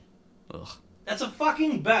bet. Ugh. That's a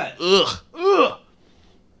fucking bet. Ugh. Ugh.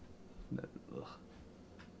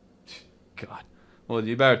 God. Well,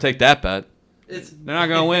 you better take that bet. They're not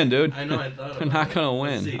gonna win, dude. I know. I thought They're about not it. gonna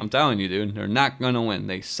Let's win. see. I'm telling you, dude. They're not gonna win.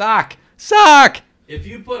 They suck. Suck. If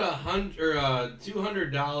you put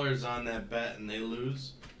 $200 on that bet and they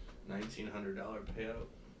lose, $1,900 payout.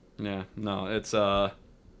 Yeah. No. It sucks.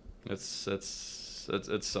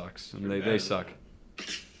 And they suck.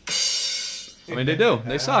 I mean, they do.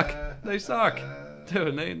 They suck. They suck.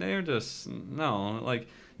 Dude, they're just no. Like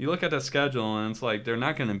you look at the schedule and it's like they're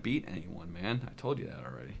not gonna beat anyone, man. I told you that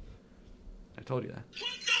already. I told you that.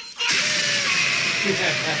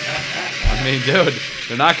 I mean, dude,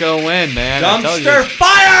 they're not gonna win, man. I tell you. Dumpster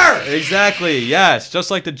fire! Exactly. Yes.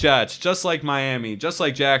 Just like the Jets. Just like Miami. Just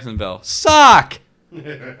like Jacksonville. Suck.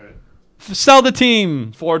 Sell the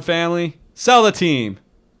team, Ford family. Sell the team.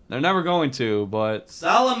 They're never going to, but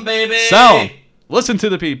Sell them, baby. sell 'em. Listen to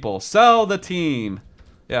the people. Sell the team.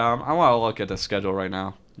 Yeah, I want to look at the schedule right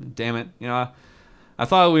now. Damn it. You know, I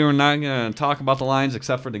thought we were not going to talk about the Lions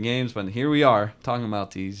except for the games, but here we are talking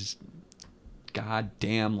about these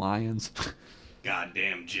goddamn Lions.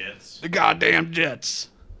 Goddamn Jets. The goddamn Jets.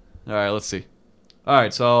 All right, let's see. All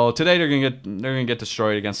right, so today they're gonna get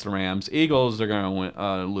destroyed against the Rams. Eagles they're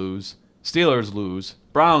gonna lose. Steelers lose.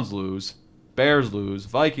 Browns lose. Bears lose.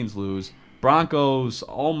 Vikings lose. Broncos.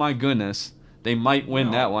 Oh my goodness, they might win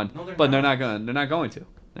No. that one, No, they're but not. They're not going to.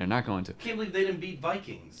 They're not going to. I can't believe they didn't beat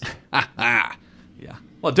Vikings. Yeah.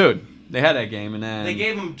 Well, dude, they had that game and then They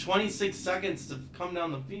gave them 26 seconds to come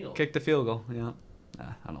down the field. kicked the field goal. Yeah. I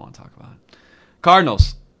don't want to talk about it.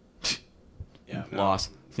 Cardinals Yeah, no. loss.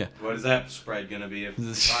 Yeah. What is that spread going to be if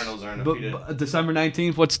the Cardinals aren't undefeated? But December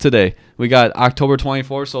 19th, what's today? We got October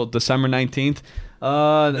 24th, so December 19th.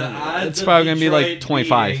 It's probably going to be like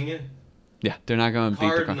 25. Yeah, they're not going to beat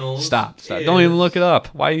the Cardinals Stop. Don't even is- look it up.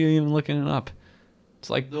 Why are you even looking it up? It's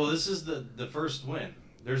like, Well, this is the first win.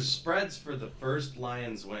 There's spreads for the first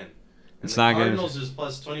Lions win. And It's the not gonna- Cardinals is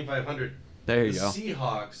plus 2,500. there you the go.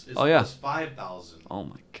 Seahawks is Oh, yeah. plus 5,000. Oh,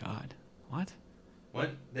 my God. What? What?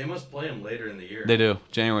 They must play them later in the year. They do.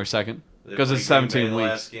 January 2nd. They 'Cause play it's Green Bay 17 the weeks.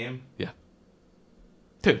 Last game.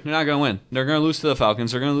 Dude, they're not going to win. They're going to lose to the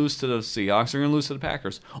Falcons. They're going to lose to the Seahawks. They're going to lose to the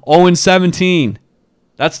Packers. 0-17.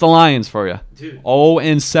 That's the Lions for you. Dude,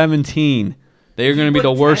 0-17. They are If going you to be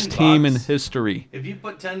the put worst 10 team in bucks- history. if you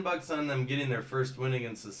put $10 on them getting their first win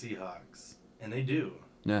against the Seahawks, and they do,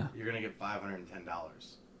 Yeah. you're going to get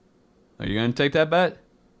 $510. Are you going to take that bet?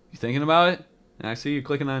 You thinking about it? And I see you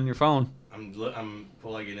clicking on your phone. I'm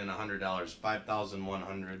plugging in $100,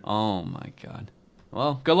 5,100. Oh my God.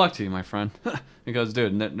 Well, good luck to you, my friend. Because,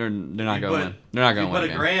 dude, they're not going to win. They're not going to You win put a a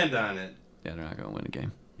game. grand on it. Yeah, they're not going to win a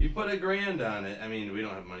game. You put a grand on it. I mean, we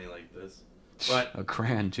don't have money like this, but A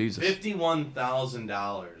grand, Jesus.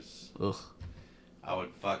 $51,000. Ugh. I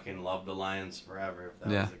would fucking love the Lions forever if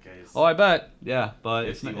that Yeah. was the case. Oh, I bet. Yeah, but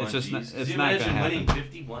it's 51 just not, Gs. it's Could you not going to imagine happen. winning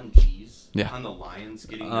 51 G's Yeah. on the Lions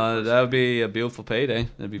getting their first That would win? be a beautiful payday.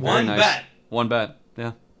 That'd be very One nice. bet. One bet.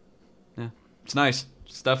 Yeah. Yeah. It's nice.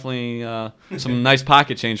 It's definitely some nice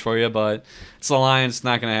pocket change for you, but it's the Lions. It's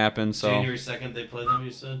not going to happen. So January 2nd they play them,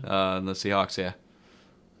 you said? the Seahawks, yeah.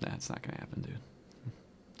 Nah, it's not going to happen, dude.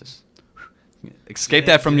 Just escape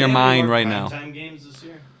that from Do they your have any mind more right now. primetime games this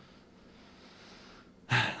year?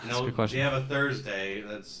 That's a good question. They have a Thursday.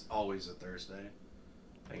 That's always a Thursday.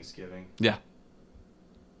 Thanksgiving. Yeah.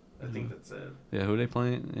 I think that's it. Yeah, who are they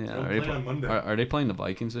playing? Yeah, Don't are they play on Monday. Are they playing the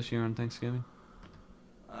Vikings this year on Thanksgiving?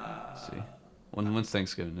 Let's see. When's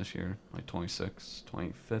Thanksgiving this year? Like 26th,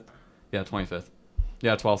 25th? Yeah, 25th.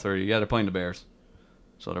 Yeah, 12:30. Yeah, they're playing the Bears.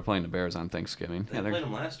 So they're playing the Bears on Thanksgiving. They Yeah, played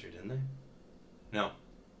them last year, didn't they? No.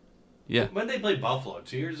 yeah, When did they play Buffalo?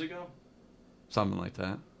 2 years ago? something like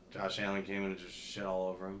that. Josh Allen came in and just shit all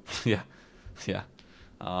over him. Yeah, yeah.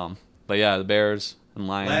 But yeah, the Bears and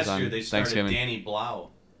Lions Last on year they started Thanksgiving. Danny Blau.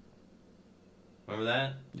 Remember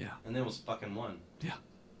that? Yeah, And they almost fucking won.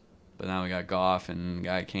 but now we got Goff and the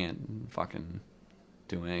guy can't fucking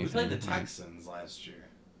do anything. We played the Like, Texans last year.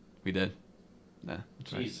 We did. Yeah,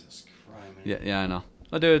 that's right. Jesus Christ. Yeah, I know.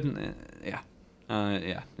 But dude, yeah.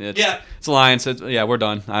 Yeah. It's, Yeah. It's Lions. Yeah, we're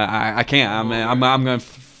done. I can't. I'm gonna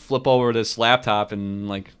flip over this laptop and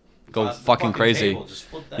like go Toss the fucking crazy. table, just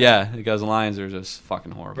flip that. Yeah, because the Lions are just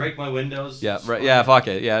fucking horrible. Break my windows. Yeah, just right. flip Yeah, it. fuck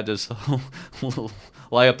it. Yeah, just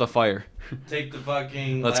light up the fire. Take the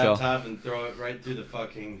fucking Let's go. laptop and throw it right through the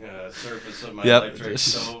fucking surface of my Yep. electric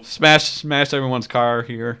just stove. smash everyone's car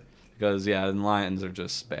here because yeah, the Lions are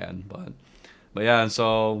just bad. But yeah, and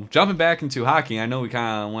so jumping back into hockey, I know we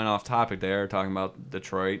kind of went off topic there, talking about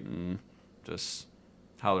Detroit and just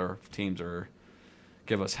how their teams are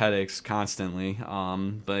give us headaches constantly.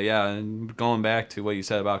 But yeah, and going back to what you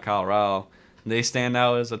said about Colorado, they stand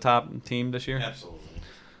out as a top team this year. Absolutely.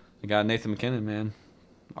 I got Nathan McKinnon, man.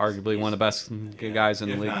 Arguably one of the best guys in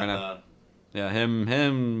the If league not right now. Yeah, him,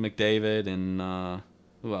 McDavid, and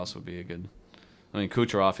who else would be a good? I mean,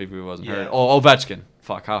 Kucherov if he wasn't hurt. Oh, Ovechkin.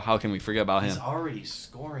 Fuck, how can we forget about He's him? already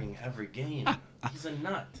scoring every game. He's a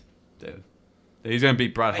nut. Dude. He's going to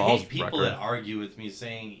beat Brett I Hall's hate people record. that argue with me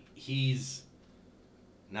saying he's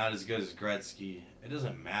not as good as Gretzky. It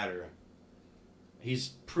doesn't matter. He's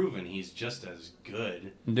proven he's just as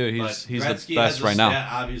good. Dude, But he's Gretzky the has best a right now. stat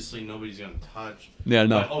obviously nobody's going to touch. Yeah,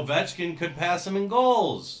 no. But Ovechkin could pass him in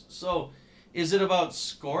goals. So is it about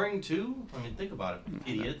scoring too? I mean, think about it,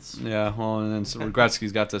 idiots. Yeah, well, and then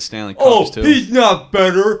Gretzky's got the Stanley Oh, Cups, too. he's not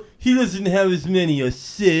better. He doesn't have as many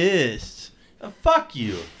assists. Fuck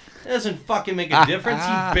you. It doesn't fucking make a difference.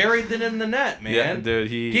 He buried it in the net, man. Yeah,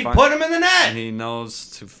 dude, He put him in the net. He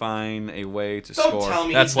knows to find a way to Don't score. tell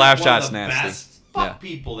me That he's slap like one of shot's the nasty. best. Fuck Yeah.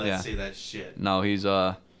 people that Yeah. say that shit. No, he's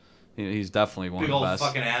definitely one Big of the old best.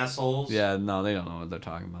 fucking assholes. Yeah, no, they don't know what they're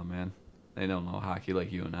talking about, man. They don't know hockey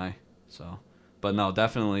like you and I. So, but no,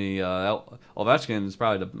 definitely Ovechkin is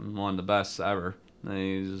probably one of the best ever.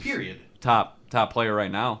 He's Period. top player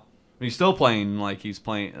right now. He's still playing like he's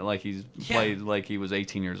played like he was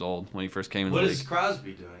 18 years old when he first came in What the is league.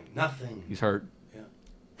 Crosby doing? Nothing. He's hurt. Yeah.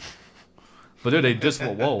 But dude, they just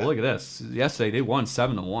whoa, look at this. Yesterday they won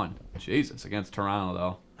 7-1. Jesus, against Toronto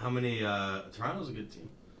though. How many? Toronto's a good team.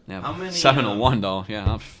 Yeah, How many, 7-1 though.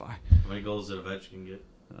 Yeah, I'm fine. How many goals did Ovechkin get?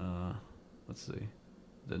 Let's see.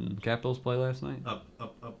 Didn't Capitals play last night? Up.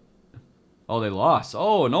 Oh, they lost.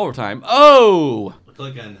 Oh, in overtime. Oh.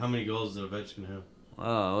 Click on how many goals did Ovechkin have?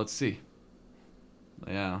 Let's see.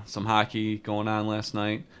 Yeah, some hockey going on last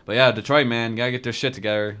night. But yeah, Detroit, man, gotta get their shit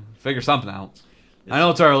together. Figure something out. I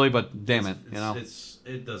know it's early, but damn it, you know.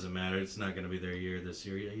 It doesn't matter. It's not going to be their year this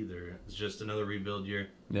year either. It's just another rebuild year.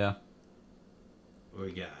 Yeah. What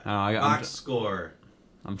we got? I got- Box score.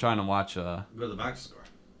 I'm trying to watch. Go to the box score.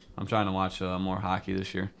 I'm trying to watch more hockey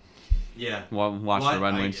this year. Yeah. Watch the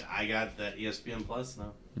Red Wings. I got that ESPN Plus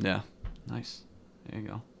now. Yeah, nice. There you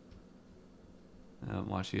go.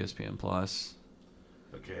 Watch ESPN Plus.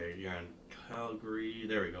 Okay, you're on Calgary.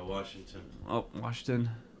 There we go. Washington. Oh, Washington.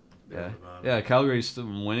 Down Yeah, the bottom. yeah. Calgary's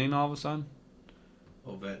still winning all of a sudden.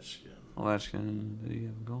 Ovechkin. Ovechkin, did he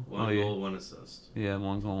have a goal? One yeah. goal, one assist. Yeah,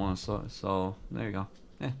 one goal, one assist. So there you go.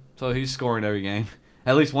 Yeah. So he's scoring every game.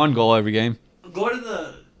 At least one goal every game. Go to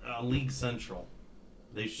the League Central.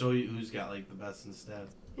 They show you who's got like the best in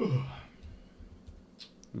stats.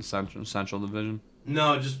 The Central Division.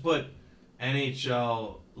 No, just put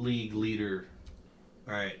NHL league leader.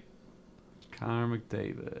 All right. Connor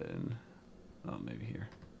McDavid. Oh, maybe here.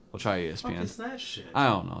 We'll try What ESPN. is that shit? I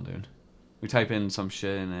don't know, dude. We type in some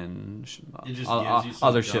shit and then It just gives you some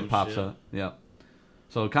other dumb shit pops shit. up. Yep.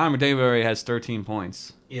 So Connor McDavid already has 13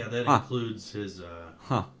 points. Yeah, that Huh. includes his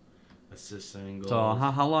Huh. assists and goals. So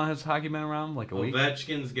how long has hockey been around? Like a week?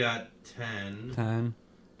 Ovechkin's got 10. 10.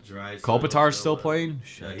 Draisaitl Kopitar's still 11. playing?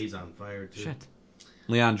 Yeah, Shit. he's on fire too. Shit.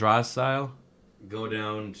 Leon Draisaitl. Go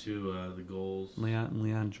down to the goals.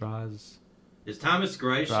 Leon Draz. Is Thomas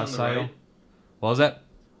Greisch on the Draisaitl. right? What was that?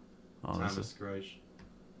 Oh, Thomas this is Greisch.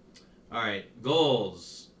 All right,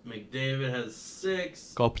 goals. McDavid has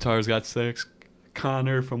 6. Kopitar's got 6.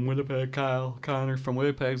 Connor from Winnipeg. Kyle Connor from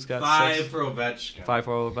Winnipeg's got 5 6. for Ovechkin. 5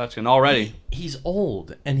 for Ovechkin already. He's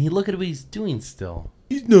old, and look at what he's doing still.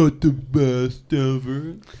 He's not the best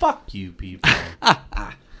ever. Fuck you, people.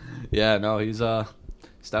 Yeah, no, he's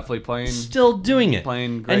definitely playing. Still doing it.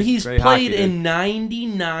 Playing great, And he's great played hockey, dude. in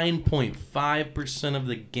 99.5% of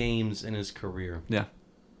the games in his career. Yeah,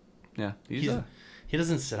 he's He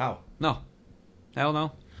doesn't sit out. no, hell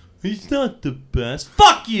no. He's not the best.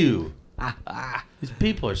 Fuck you! These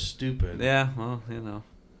people are stupid. Yeah, well, you know,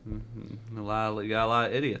 you got a lot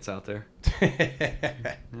of idiots out there.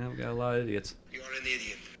 Yeah, we got a lot of idiots. You're an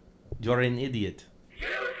idiot. You're an idiot.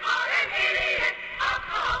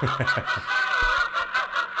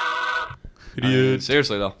 I mean,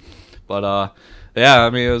 seriously though, but yeah, I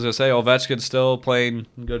mean, I was gonna say Ovechkin's still playing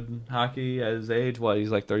good hockey at his age. What,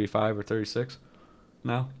 he's like 35 or 36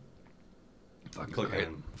 now. Fucking Click on crazy.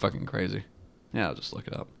 him. Fucking crazy. Yeah, I'll just look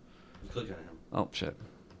it up. Click on him. Oh shit.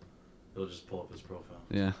 He'll just pull up his profile.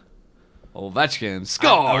 Yeah. Ovechkin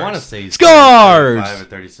scores. I want to say he's Scores! 35 or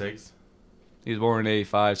 36. He's born in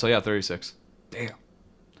 85, so yeah, 36. Damn.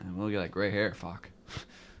 And look at that gray hair. Fuck.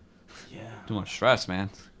 Yeah. Too much stress, man.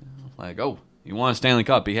 Like, oh, you won a Stanley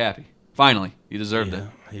Cup. Be happy. Finally, you deserved it.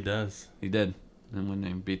 He does. He did. And when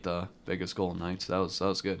they beat the Vegas Golden Knights, that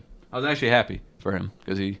was good. I was actually happy for him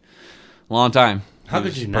because he, long time. How he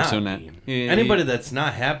could was you not pursuing be? that. He- Anybody that's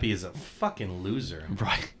not happy is a fucking loser.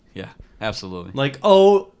 Right. Yeah. Absolutely. Like,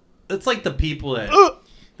 oh, it's like the people that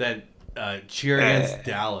that cheer against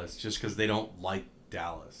Dallas just because they don't like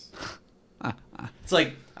Dallas. It's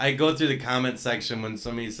like I go through the comment section when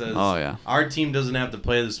somebody says, Oh, yeah. our team doesn't have to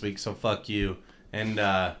play this week, so fuck you. And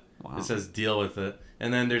it says deal with it.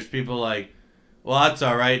 And then there's people like, well, that's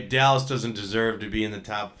all right. Dallas doesn't deserve to be in the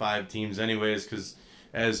top 5 teams anyways because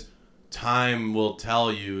as time will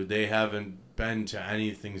tell you, they haven't been to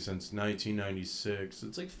anything since 1996.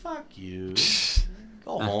 It's like, fuck you.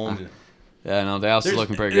 Go home. Yeah, no, Dallas is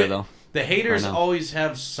looking pretty good, though. The haters Right now. always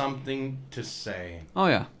have something to say. Oh,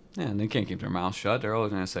 yeah. Yeah, and they can't keep their mouths shut. They're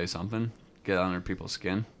always going to say something, get under people's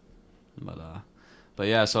skin. But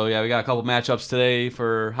yeah, so yeah, we got a couple matchups today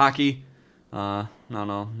for hockey. I don't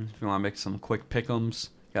know if you want to make some quick pick'ems.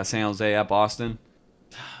 Got San Jose at Boston.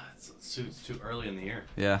 It's too early in the year.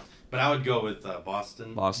 Yeah, But I would go with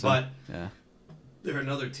Boston. Boston. But Yeah, they're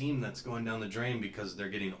another team that's going down the drain because they're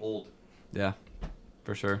getting old. yeah,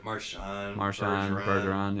 for sure. Marchand,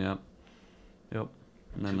 Bergeron, yep.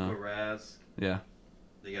 And then, Tuukka Rask. yeah.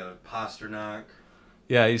 They got a Pasternak.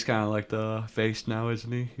 Yeah, he's kind of like the face now,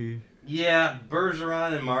 isn't he? Yeah,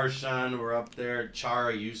 Bergeron and Marchand were up there.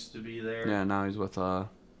 Chara used to be there. Yeah, now he's with,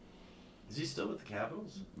 Is he still with the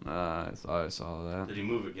Capitals? I thought I saw that. Did he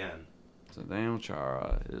move again? So Daniel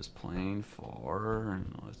Chara is playing for,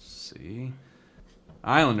 and let's see,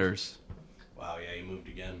 Islanders. Wow, yeah, he moved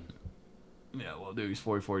again. Yeah, well, dude, he's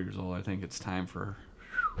 44 years old. I think it's time for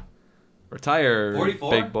retire,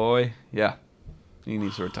 44? big boy. Yeah, he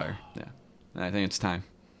needs to retire. Yeah, and I think it's time.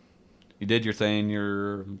 You did your thing.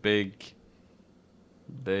 You're a big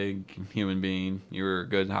human being. You were a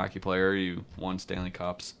good hockey player. You won Stanley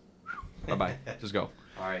Cups. Bye-bye. Just go.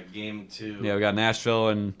 All right, game 2. Yeah, we got Nashville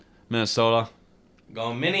and Minnesota.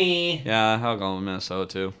 Go Mini. Yeah, I'll go with Minnesota,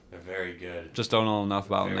 too. They're very good. Just don't know enough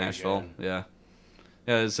about Very Nashville. good. Yeah.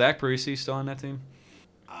 Yeah, is Zach Parise still on that team?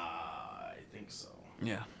 I think so.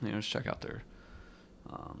 Yeah, let's check out their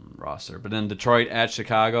roster. But then Detroit at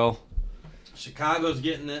Chicago. Chicago's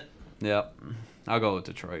getting it. Yep. I'll go with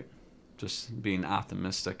Detroit. Just being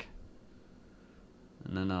optimistic.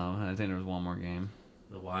 And then I think there was one more game.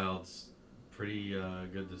 The Wild's pretty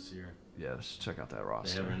good this year. Yeah, let's check out that They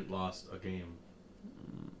roster. haven't lost a game.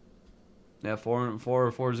 Yeah,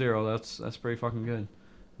 4-0. That's pretty fucking good.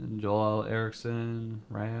 And Joel Eriksson,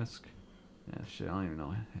 Rask. Yeah, shit, I don't even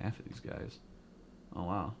know half of these guys. Oh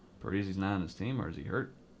wow, Parise's not on his team, or is he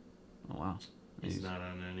hurt? Oh wow, He's not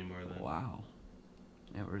on it anymore then. Wow.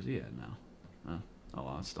 Yeah, where's he at now? Oh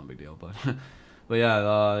well, it's no big deal, but but yeah,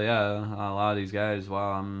 a lot of these guys.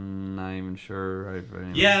 Wow, I'm not even sure.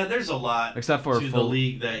 Yeah, there's a lot except for to the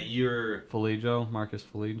league that you're... Marcus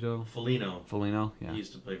Foligno. Foligno. Yeah. He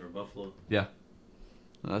used to play for Buffalo.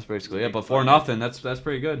 That's basically He's a it. big But 4-0. player. That's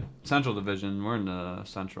pretty good. Central Division. We're in the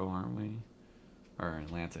Central, aren't we? Or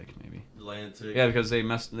Atlantic, maybe. Atlantic. Yeah, because they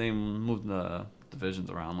moved the divisions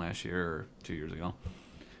around last year or 2 years ago.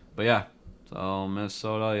 But yeah, so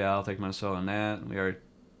Minnesota. Yeah, I'll take Minnesota in that. We already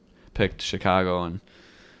picked Chicago and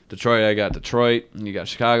Detroit. I got Detroit. You got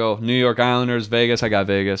Chicago. New York Islanders. Vegas. I got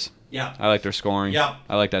Vegas. Yeah. I like their scoring. Yep.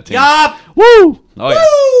 I like that team. Yup! Woo!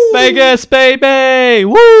 Oh yeah. Vegas, baby!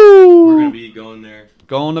 Woo! We're going to be going there.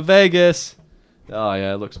 Going to Vegas. Oh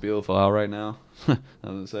yeah, it looks beautiful out right now. I was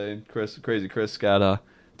gonna say, Crazy Chris got a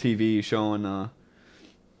TV showing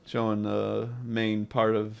the main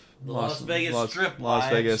part of The Las Vegas Strip Las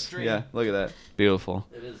live Vegas. stream. Yeah, look at that, beautiful.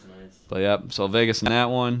 It is nice. But yeah, so Vegas in that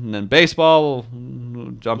one, and then baseball.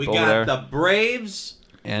 We'll jump We over got there. the Braves.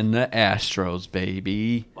 And the Astros,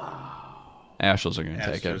 baby. Wow. Astros are gonna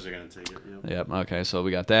take it. Astros are going to take it. Yep. Yep. Okay. So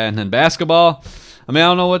we got that, and then basketball. I mean,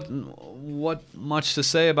 I don't know what much to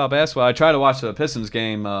say about basketball. I tried to watch the Pistons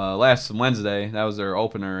game last Wednesday. That was their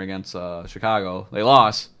opener against Chicago. They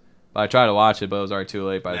lost, but I tried to watch it, but it was already too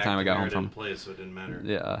late by the time I got home McNamara from. didn't play, so it didn't matter.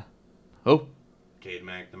 Yeah. Who? Cade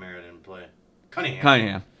McNamara didn't play.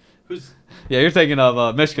 Cunningham. Who's... Yeah, you're thinking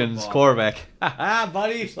of Michigan's Football. quarterback.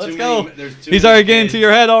 buddy. Let's go. There's too He's many already getting kids. to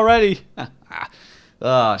your head already.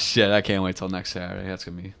 Oh shit! I can't wait till next Saturday. That's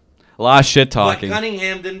gonna be a lot of shit But talking.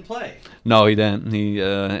 Cunningham didn't play. No, he didn't. He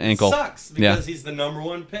ankle. Sucks because he's the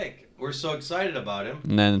 #1 pick. We're so excited about him.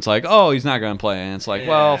 And then it's like, oh, he's not gonna play, and it's like,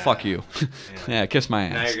 well, Yeah. fuck you. Yeah, kiss my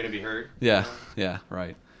Now ass. you're gonna be hurt. Yeah, yeah,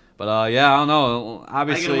 right. But yeah, I don't know. How you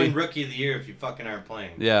Obviously, gonna win Rookie of the Year if you fucking aren't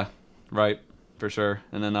playing? yeah, right, for sure.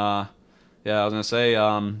 And then yeah, I was gonna say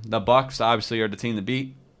the Bucks obviously are the team to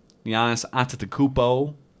beat. Giannis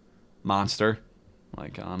Antetokounmpo, monster.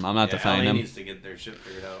 Like I'm not Yeah, defending LA him. needs to get their shit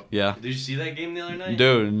figured out. Yeah. Did you see that game the other night?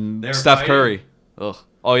 Dude, They were Steph fighting? Curry. Ugh.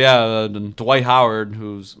 Oh yeah, Dwight Howard,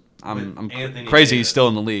 who's I'm With Anthony crazy. Davis. He's still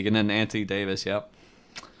in the league, and then Anthony Davis. Yep.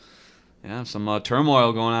 Yeah, some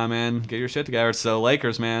turmoil going on, man. Get your shit together. It's the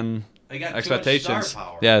Lakers, man. They got Expectations. too much star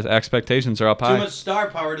power. Yeah, expectations are up Too high. much star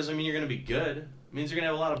power doesn't mean you're going to be good. It means you're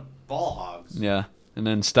going to have a lot of ball hogs. Yeah, and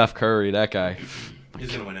then Steph Curry, that guy. He's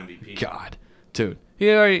going to win MVP. God, dude,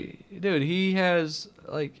 he has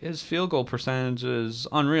like his field goal percentage is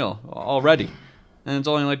unreal already, and it's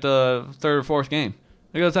only like the third or fourth game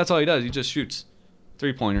because that's all he does. He just shoots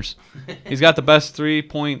 3-pointers. He's got the best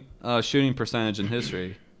 3-point shooting percentage in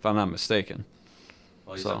history, if I'm not mistaken.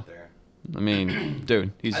 Well, he's So, up there. I mean,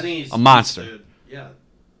 dude, I think he's a monster. He's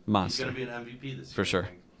Monster. going to be an MVP this year. For sure. I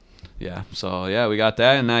think. Yeah, so yeah, we got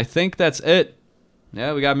that, and I think that's it.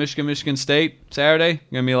 Yeah, we got Michigan State Saturday.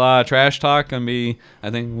 Gonna be a lot of trash talk. I think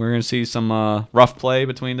we're gonna see some rough play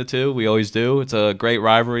between the two. We always do. It's a great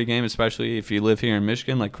rivalry game, especially if you live here in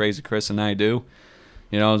Michigan, like Crazy Chris and I do.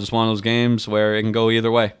 You know, just one of those games where it can go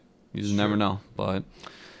either way. You just never know. But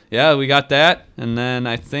yeah, we got that, and then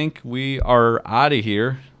I think we are out of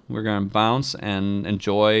here. We're gonna bounce and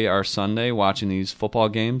enjoy our Sunday watching these football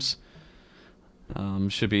games.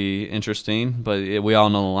 Should be interesting, but we all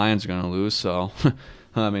know the Lions are going to lose, so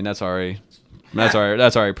I mean that's already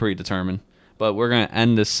predetermined. But we're going to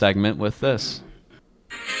end this segment with this.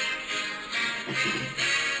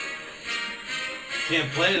 Can't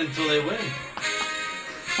play it until they win.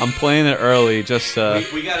 I'm playing it early just to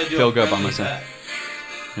We got to do feel a good about friendly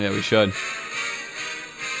myself. bet. Yeah, we should.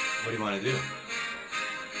 What do you want to do?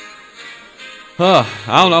 I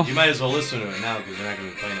don't know. You might as well listen to it now because they're not going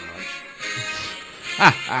to be playing it much.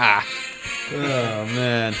 Oh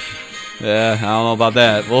man. Yeah, I don't know about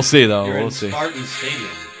that. We'll see though. You're We'll in see. Spartan Stadium.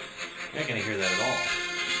 You're not going to hear that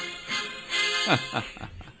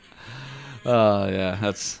at all. Yeah,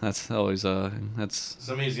 that's always that's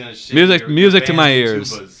Somebody's going to shit Music- in your music to my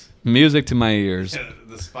band's ears. tubas. music to my ears.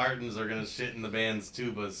 The Spartans are going to shit in the band's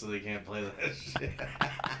tubas so they can't play that shit.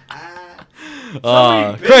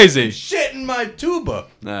 Somebody Crazy. Shit in my tuba.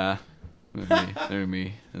 Nah, they're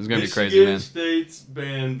me. It's gonna be Michigan crazy, man. State's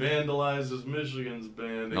band vandalizes Michigan's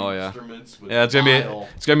band Oh, yeah. instruments with Yeah, it's bile.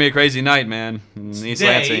 gonna be a crazy night, man. In East Day.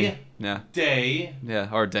 Lansing. Yeah, Day.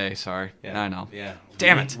 or day. Sorry, Yeah, I know. Yeah.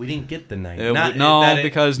 Damn We it. didn't- We didn't get the night.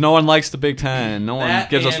 Because no one likes the Big Ten. No one that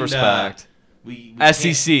gives us and, respect. we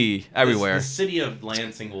SEC everywhere. The city of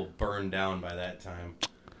Lansing will burn down by that time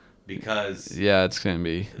because Yeah, it's gonna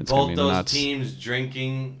be both those nuts. teams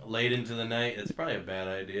drinking late into the night. It's probably a bad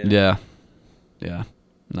idea. Yeah,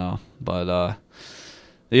 no, but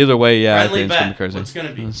either way, yeah, Friendly I think it's gonna be bet. crazy. What's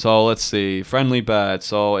gonna be? So let's see, friendly bet.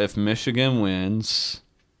 So if Michigan wins,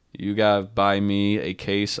 you gotta buy me a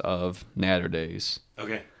case of Natter Days.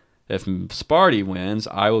 Okay. If Sparty wins,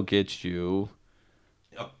 I will get you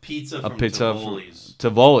A pizza from pizza Tivoli's.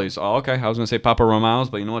 Tivoli's. Oh, okay. I was gonna say Papa Romano's,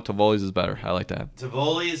 but you know what? Tivoli's is better. I like that.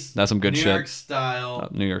 Tivoli's. That's some good New shit. York style,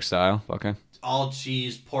 New York style. Okay. all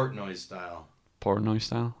cheese, Portnoy style. Portnoy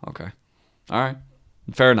style. Okay. All right.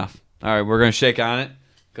 Fair enough. All right, we're gonna shake on it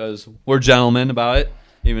because we're gentlemen about it.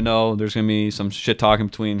 Even though there's gonna be some shit talking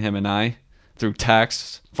between him and I through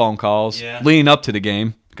texts, phone calls, Yeah. leading up to the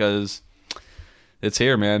game because it's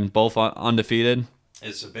here, man. Both undefeated.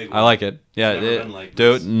 It's a big one. I like it. Yeah, never been like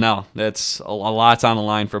dude. this. No, that's a lot's on the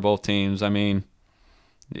line for both teams. I mean,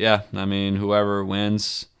 yeah. I mean, whoever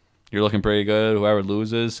wins, you're looking pretty good. Whoever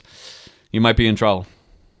loses, you might be in trouble.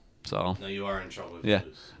 So No, you are in trouble. If yeah, you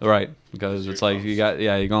lose. right. Because it's like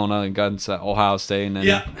you're going up against Ohio State and then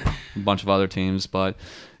Yeah. a bunch of other teams. But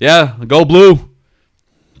yeah, go blue.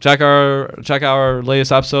 Check our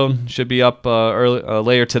latest episode. Should be up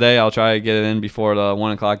later today. I'll try to get it in before the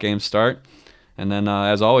 1:00 games start. And then,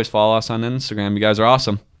 as always, follow us on Instagram. You guys are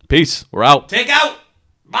awesome. Peace. We're out. Take out.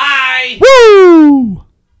 Bye. Woo!